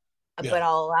 fat, but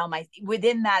I'll allow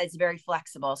within that, it's very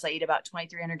flexible. So I eat about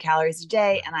 2,300 calories a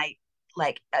day, and I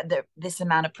like this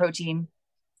amount of protein,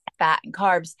 fat, and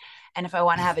carbs. And if I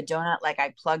want to have a donut, like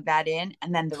I plug that in,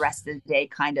 and then the rest of the day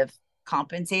kind of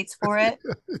compensates for it.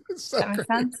 Does that make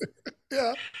sense?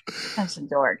 Yeah. I'm some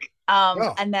dork.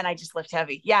 And then I just lift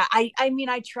heavy. Yeah. I mean,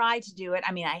 I try to do it.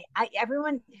 I mean,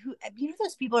 everyone who,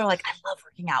 those people are like, I love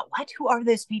working out. What? Who are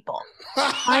those people?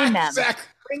 Find them,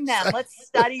 bring them. Let's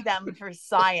study them for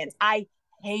science. I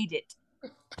hate it.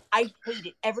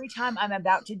 Every time I'm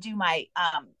about to do my,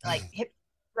 like hip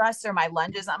thrusts or my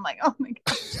lunges, I'm like, oh my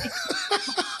gosh.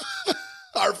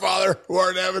 Our Father who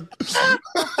art in heaven.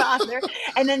 Father.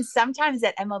 And then sometimes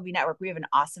at MLB Network, we have an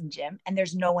awesome gym and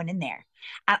there's no one in there.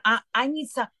 And I need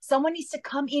someone needs to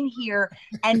come in here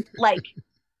and like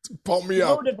pump me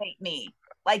up, motivate me.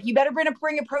 Like, you better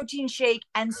bring a protein shake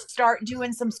and start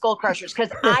doing some skull crushers, because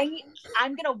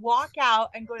I'm gonna walk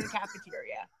out and go to the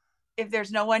cafeteria if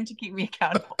there's no one to keep me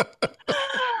accountable.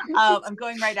 I'm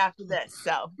going right after this,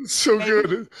 so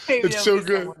good. It's so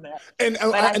good. And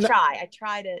I try to,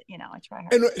 I try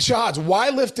hard. And Shahads, why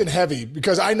lifting heavy?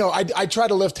 Because I know I try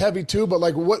to lift heavy too, but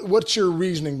like, what's your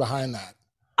reasoning behind that?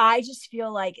 I just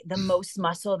feel like the most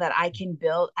muscle that I can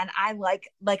build, and I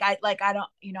I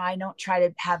don't, I don't try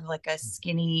to have like a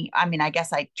skinny. I mean, I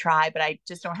guess I try, but I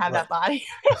just don't have that body.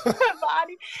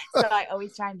 So I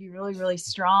always try and be really, really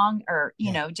strong, or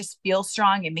just feel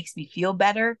strong. It makes me feel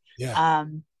better. Yeah.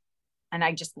 And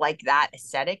I just like that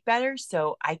aesthetic better.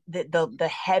 So the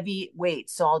heavy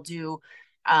weights. So I'll do.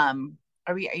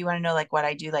 You want to know like what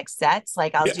I do, like sets?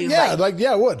 Like I'll do. Yeah,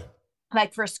 I would.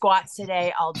 Like for squats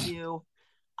today, I'll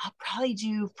probably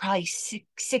do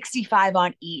 65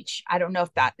 on each. I don't know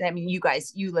if that, I mean, you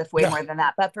lift way more than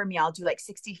that, but for me, I'll do like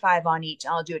 65 on each.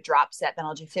 And I'll do a drop set, then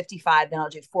I'll do 55, then I'll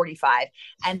do 45.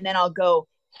 And then I'll go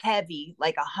heavy,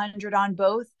 like 100 on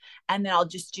both. And then I'll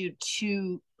just do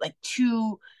two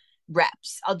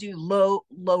reps. I'll do low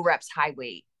reps, high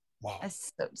weight. Wow.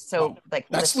 That's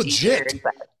legit. Weird,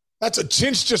 That's a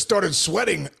Chinch just started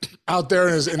sweating out there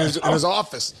in his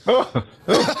office. No,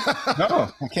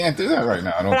 I can't do that right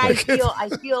now. I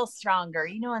feel stronger,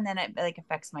 and then it like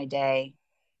affects my day.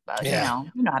 But you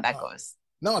know how that goes.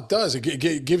 No, it does. It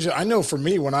gives you. I know for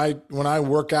me, when I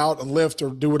work out and lift or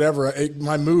do whatever,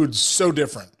 my mood's so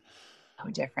different.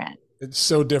 So different. It's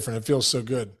so different. It feels so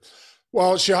good.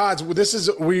 Well,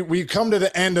 Shehadi, we come to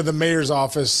the end of the mayor's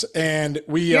office, and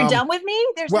you're done with me.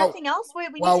 There's nothing else. We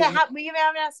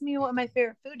haven't asked me what my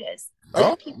favorite food is.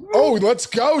 Oh, let's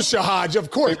go, Shehadi.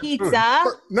 Of course, pizza.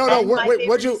 No. My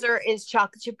favorite dessert is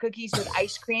chocolate chip cookies with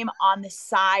ice cream on the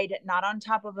side, not on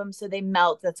top of them, so they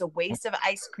melt. That's a waste of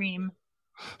ice cream.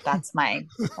 That's my.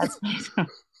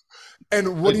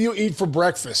 And what do you eat for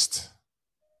breakfast?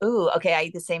 Ooh, okay. I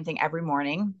eat the same thing every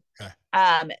morning.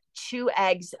 2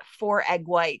 eggs, 4 egg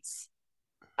whites,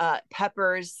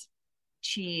 peppers,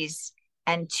 cheese,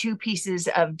 and 2 pieces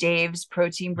of Dave's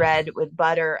protein bread with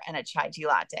butter and a chai tea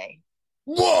latte.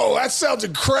 Whoa, that sounds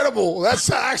incredible. That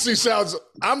actually sounds,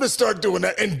 I'm going to start doing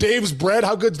that. And Dave's bread,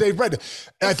 how good's Dave's bread?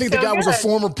 And I think the guy was a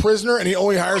former prisoner, and he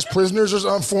only hires prisoners or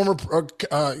some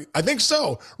I think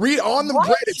so. Read on the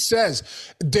bread, it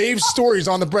says Dave's stories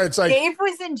on the bread. It's like Dave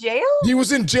was in jail? He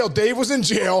was in jail. Dave was in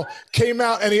jail, came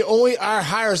out, and he only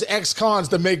hires ex-cons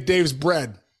to make Dave's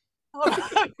bread.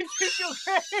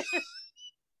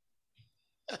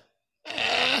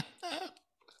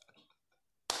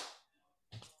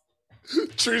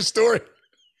 True story.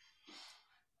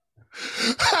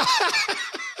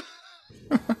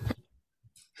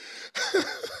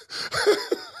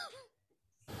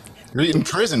 You're eating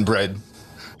prison bread.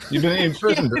 You've been eating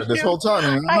prison bread this whole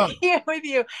time. I am with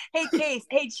you. Hey, Case.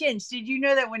 Hey, Chinch. Did you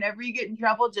know that whenever you get in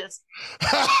trouble, just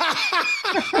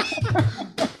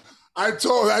that's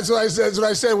what I said. That's what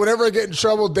I said. Whenever I get in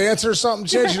trouble, dance or something,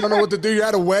 Chinch, you don't know what to do. You're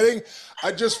at a wedding.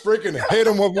 I just freaking hit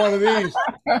him with one of these.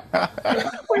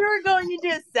 We were going to do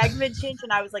a segment, Chinch,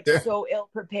 and I was like so ill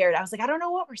prepared. I was like, I don't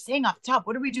know what we're saying off the top.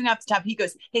 What are we doing off the top? He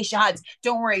goes, hey, Shehadi,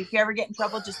 don't worry. If you ever get in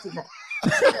trouble, just do that.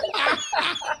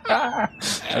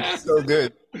 That's so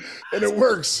good. And it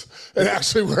works. It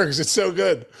actually works. It's so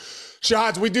good.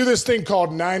 Shehadi, we do this thing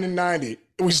called 9 and 90.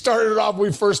 We started it off when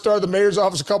we first started the mayor's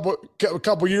office a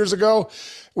couple years ago.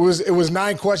 It was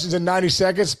 9 questions in 90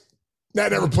 seconds.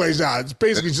 That never plays out. It's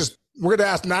basically just we're going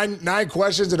to ask nine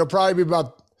questions. It'll probably be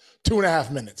about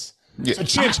 2.5 minutes. Yeah. So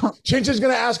Chinch is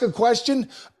going to ask a question.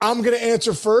 I'm going to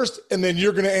answer first, and then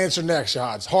you're going to answer next,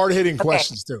 Shehadi. Hard-hitting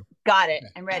questions, too. Got it.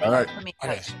 I'm ready. All right. Let me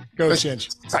Go,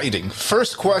 Chinch. Exciting.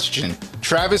 First question.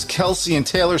 Travis Kelce and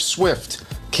Taylor Swift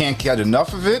can't get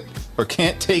enough of it or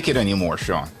can't take it anymore,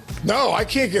 Sean? No, I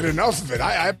can't get enough of it.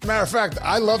 Matter of fact,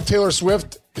 I love Taylor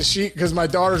Swift because my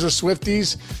daughters are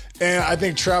Swifties, and I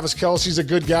think Travis Kelce's a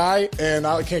good guy, and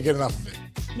I can't get enough of it.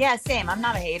 Yeah, same. I'm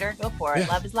not a hater. Go for it. Yeah.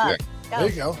 Love is love. Yeah. There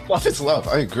you go. Love is love.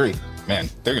 I agree. Man,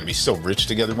 they're going to be so rich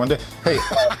together one day. Hey,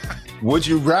 would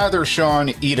you rather, Sean,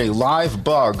 eat a live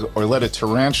bug or let a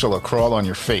tarantula crawl on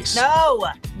your face?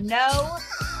 No.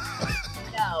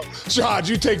 Shehadi,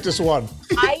 you take this one.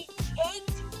 I hate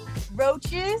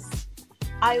roaches.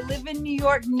 I live in New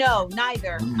York. No,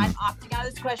 neither. I'm opting out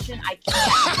of this question. I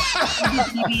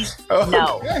can't.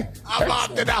 No. Okay. I'm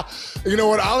opting out. You know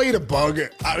what? I'll eat a bug.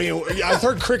 I mean, I've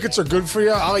heard crickets are good for you.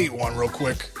 I'll eat one real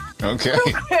quick. Okay.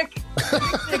 Real quick.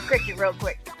 A cricket real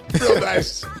quick. Real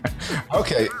nice.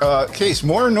 Okay. Case,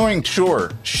 more annoying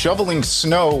chore, shoveling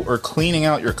snow or cleaning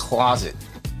out your closet?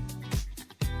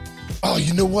 Oh,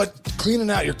 you know what? Cleaning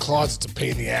out your closet's a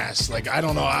pain in the ass. Like, I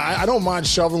don't know. I don't mind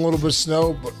shoveling a little bit of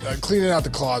snow, but cleaning out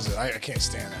the closet, I can't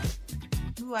stand that.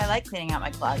 Ooh, I like cleaning out my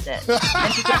closet.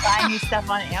 And you can buy new stuff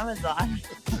on Amazon.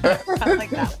 I like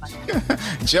that one.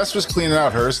 Jess was cleaning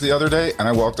out hers the other day, and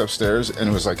I walked upstairs, and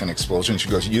it was like an explosion. She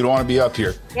goes, "You don't want to be up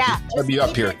here. Yeah. You want to be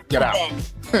up here. Get out."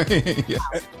 Yeah.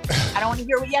 I don't want to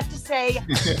hear what you have to say.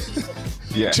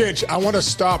 Yeah. Chinch, I want to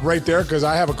stop right there because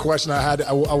I have a question I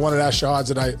wanted to ask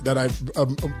Shahad that I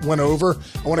went over.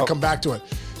 I want to come back to it.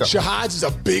 Go. Shahad is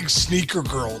a big sneaker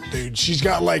girl, dude. She's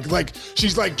got like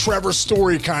she's like Trevor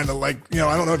Story kind of like, you know,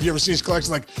 I don't know if you ever seen his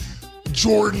collection, like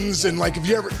Jordans, and like if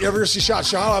you ever see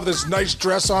Shahad have this nice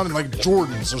dress on and like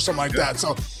Jordans or something like that.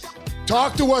 So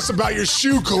talk to us about your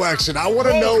shoe collection. I want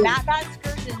to know. Matt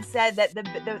Vasgersian said that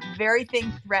the very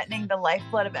thing threatening the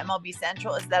lifeblood of MLB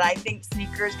Central is that I think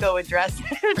sneakers go with dresses.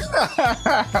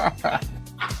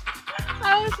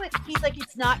 I was like, he's like,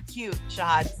 it's not cute,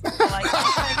 Shahad. I'm like,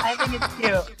 I think it's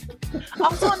cute.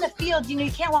 Also on the field, you know,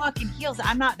 you can't walk in heels.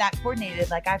 I'm not that coordinated.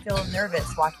 Like, I feel nervous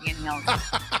walking in heels.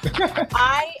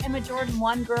 I am a Jordan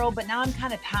 1 girl, but now I'm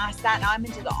kind of past that. Now I'm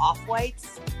into the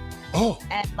off-whites. Oh.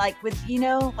 And like with, you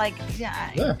know, like,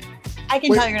 yeah. I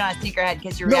can tell you're not a sneakerhead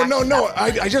because you're No.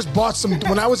 I just bought some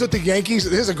when I was at the Yankees.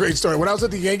 This is a great story. When I was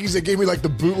at the Yankees, they gave me like the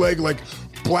bootleg, like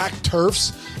black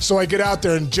turfs. So I get out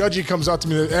there and Judgy comes out to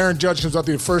me. Aaron Judge comes out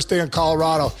to me the first day in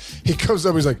Colorado. He comes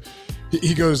up, he's like,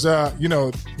 he goes, what'd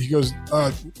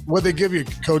they give you,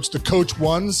 coach? The Coach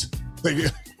ones?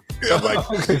 I'm like,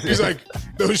 he's like,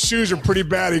 those shoes are pretty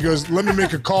bad. He goes, let me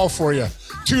make a call for you.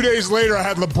 2 days later, I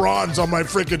had LeBrons on my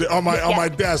freaking on my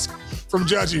desk from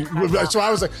Judgy. So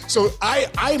I was like, so I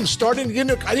am starting to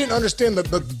get. I didn't understand that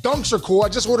the dunks are cool. I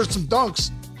just ordered some dunks.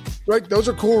 Right, those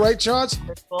are cool, right, Shots?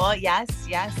 Cool. Yes.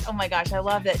 Oh my gosh, I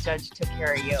love that Judge took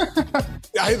care of you.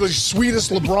 I had the sweetest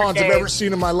LeBrons I've ever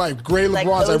seen in my life. Gray LeBrons.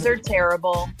 Like, those are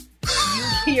terrible.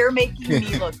 You're making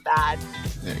me look bad.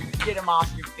 Get them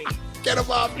off your feet. Get them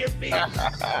off your feet.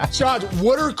 Shots,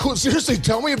 what are cool? Seriously,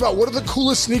 tell me about what are the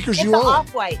coolest sneakers you own? Get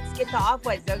the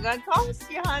off-whites. They're going to cost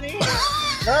you, honey.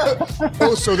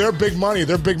 Oh, so they're big money.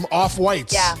 They're big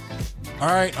off-whites. Yeah. All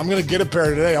right, I'm going to get a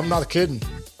pair today. I'm not kidding.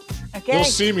 Okay. You'll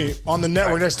see me on the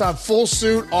network next time. Full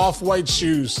suit, off-white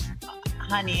shoes.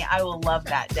 Honey, I will love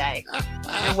that day.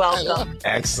 You're welcome.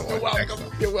 Excellent.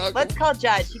 You're welcome. Let's call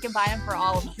Judge. He can buy them for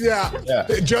all of us. Yeah.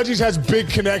 Judges has big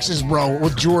connections, bro,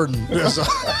 with Jordan.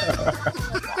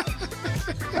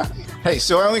 Hey,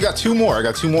 so I only got two more. I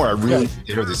really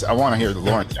hear this. I want to hear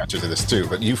Lauren's answer to this too,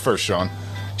 but you first, Sean.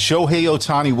 Shohei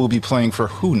Ohtani will be playing for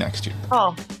who next year?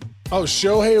 Oh,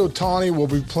 Shohei Ohtani will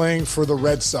be playing for the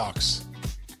Red Sox.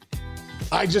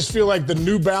 I just feel like the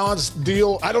New Balance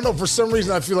deal, I don't know, for some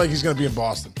reason I feel like he's going to be in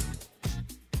Boston.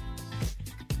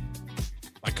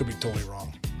 I could be totally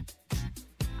wrong.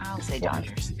 I'll say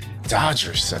Dodgers.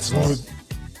 Dodgers, that's low.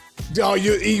 Oh,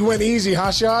 you went easy,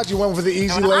 huh, Shot? You went for the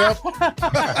easy layup?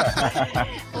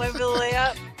 Went for the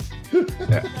layup.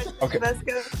 Yeah. Okay. That's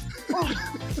good.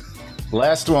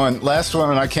 Last one,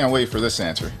 and I can't wait for this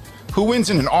answer. Who wins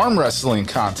in an arm wrestling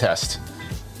contest?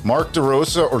 Mark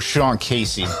DeRosa or Sean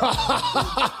Casey?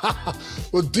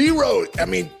 Well, D-Row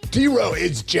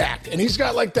is jacked. And he's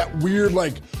got like that weird,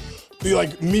 like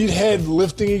meathead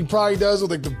lifting he probably does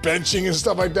with like the benching and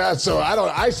stuff like that. So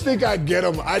I think I'd get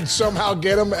him. I'd somehow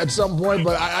get him at some point,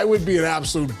 but I would be an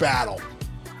absolute battle.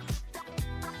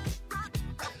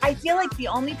 I feel like the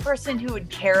only person who would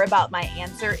care about my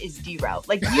answer is D-Row.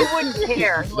 Like, you wouldn't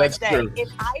care. Let's say, true. if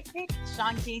I picked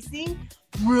Sean Casey,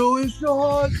 really,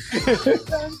 Sean? 10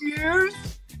 years?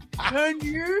 10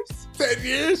 years? 10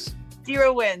 years?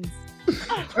 D-Row wins.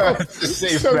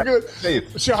 Safe, so good. Safe.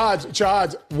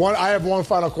 Shahad, I have one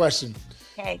final question.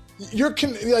 Okay.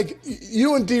 Like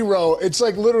you and D-Row, it's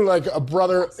like literally like a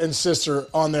brother and sister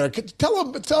on there.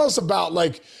 Tell us about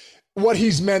like what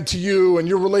he's meant to you and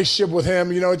your relationship with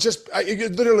him. You know, it's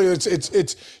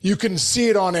you can see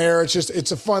it on air.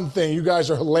 It's a fun thing. You guys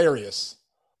are hilarious.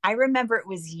 I remember it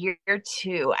was year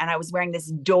 2 and I was wearing this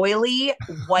doily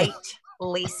white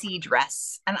lacy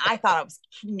dress and I thought I was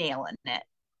nailing it.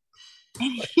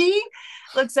 And he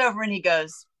looks over and he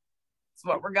goes, "That's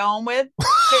what we're going with."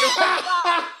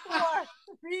 5, 4,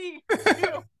 3, 2.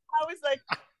 I was like,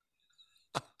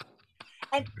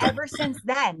 and ever since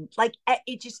then, like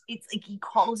it's like he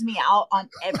calls me out on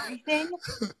everything,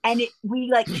 and we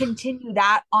like continue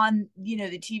that on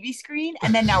the TV screen,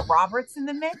 and then now Robert's in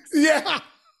the mix. Yeah.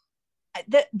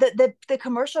 The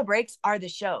commercial breaks are the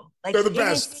show. Like, they're the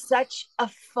best. It is such a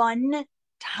fun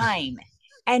time,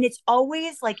 and it's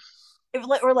always like.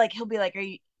 Or like he'll be like, "Are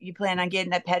you planning on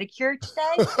getting a pedicure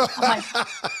today?" I'm like,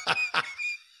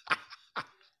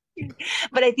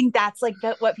 but I think that's like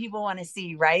what people want to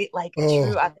see, right? Like a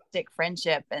true authentic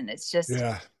friendship, and it's just,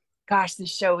 gosh, the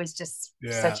show is just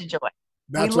such a joy.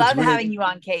 We love having you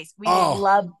on, Case. We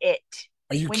love it.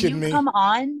 Are you kidding me? When you come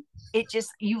on,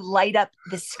 you light up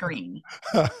the screen.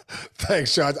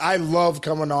 Thanks, Sean. I love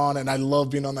coming on, and I love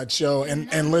being on that show.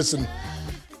 And listen.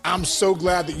 I'm so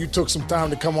glad that you took some time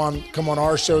to come on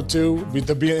our show too,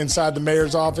 to be inside the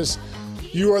mayor's office.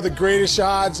 You are the greatest,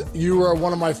 Shods. You are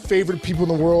one of my favorite people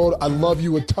in the world. I love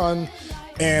you a ton.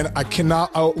 And I cannot,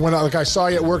 I saw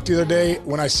you at work the other day,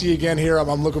 when I see you again here,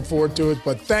 I'm looking forward to it.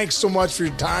 But thanks so much for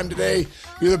your time today.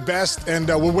 You're the best. And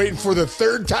we're waiting for the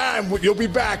third time. You'll be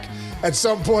back at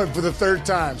some point for the third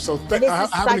time. So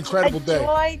have an incredible day.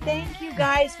 Joy. Thank you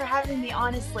guys for having me.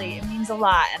 Honestly, it means a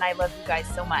lot. And I love you guys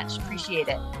so much. Appreciate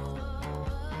it.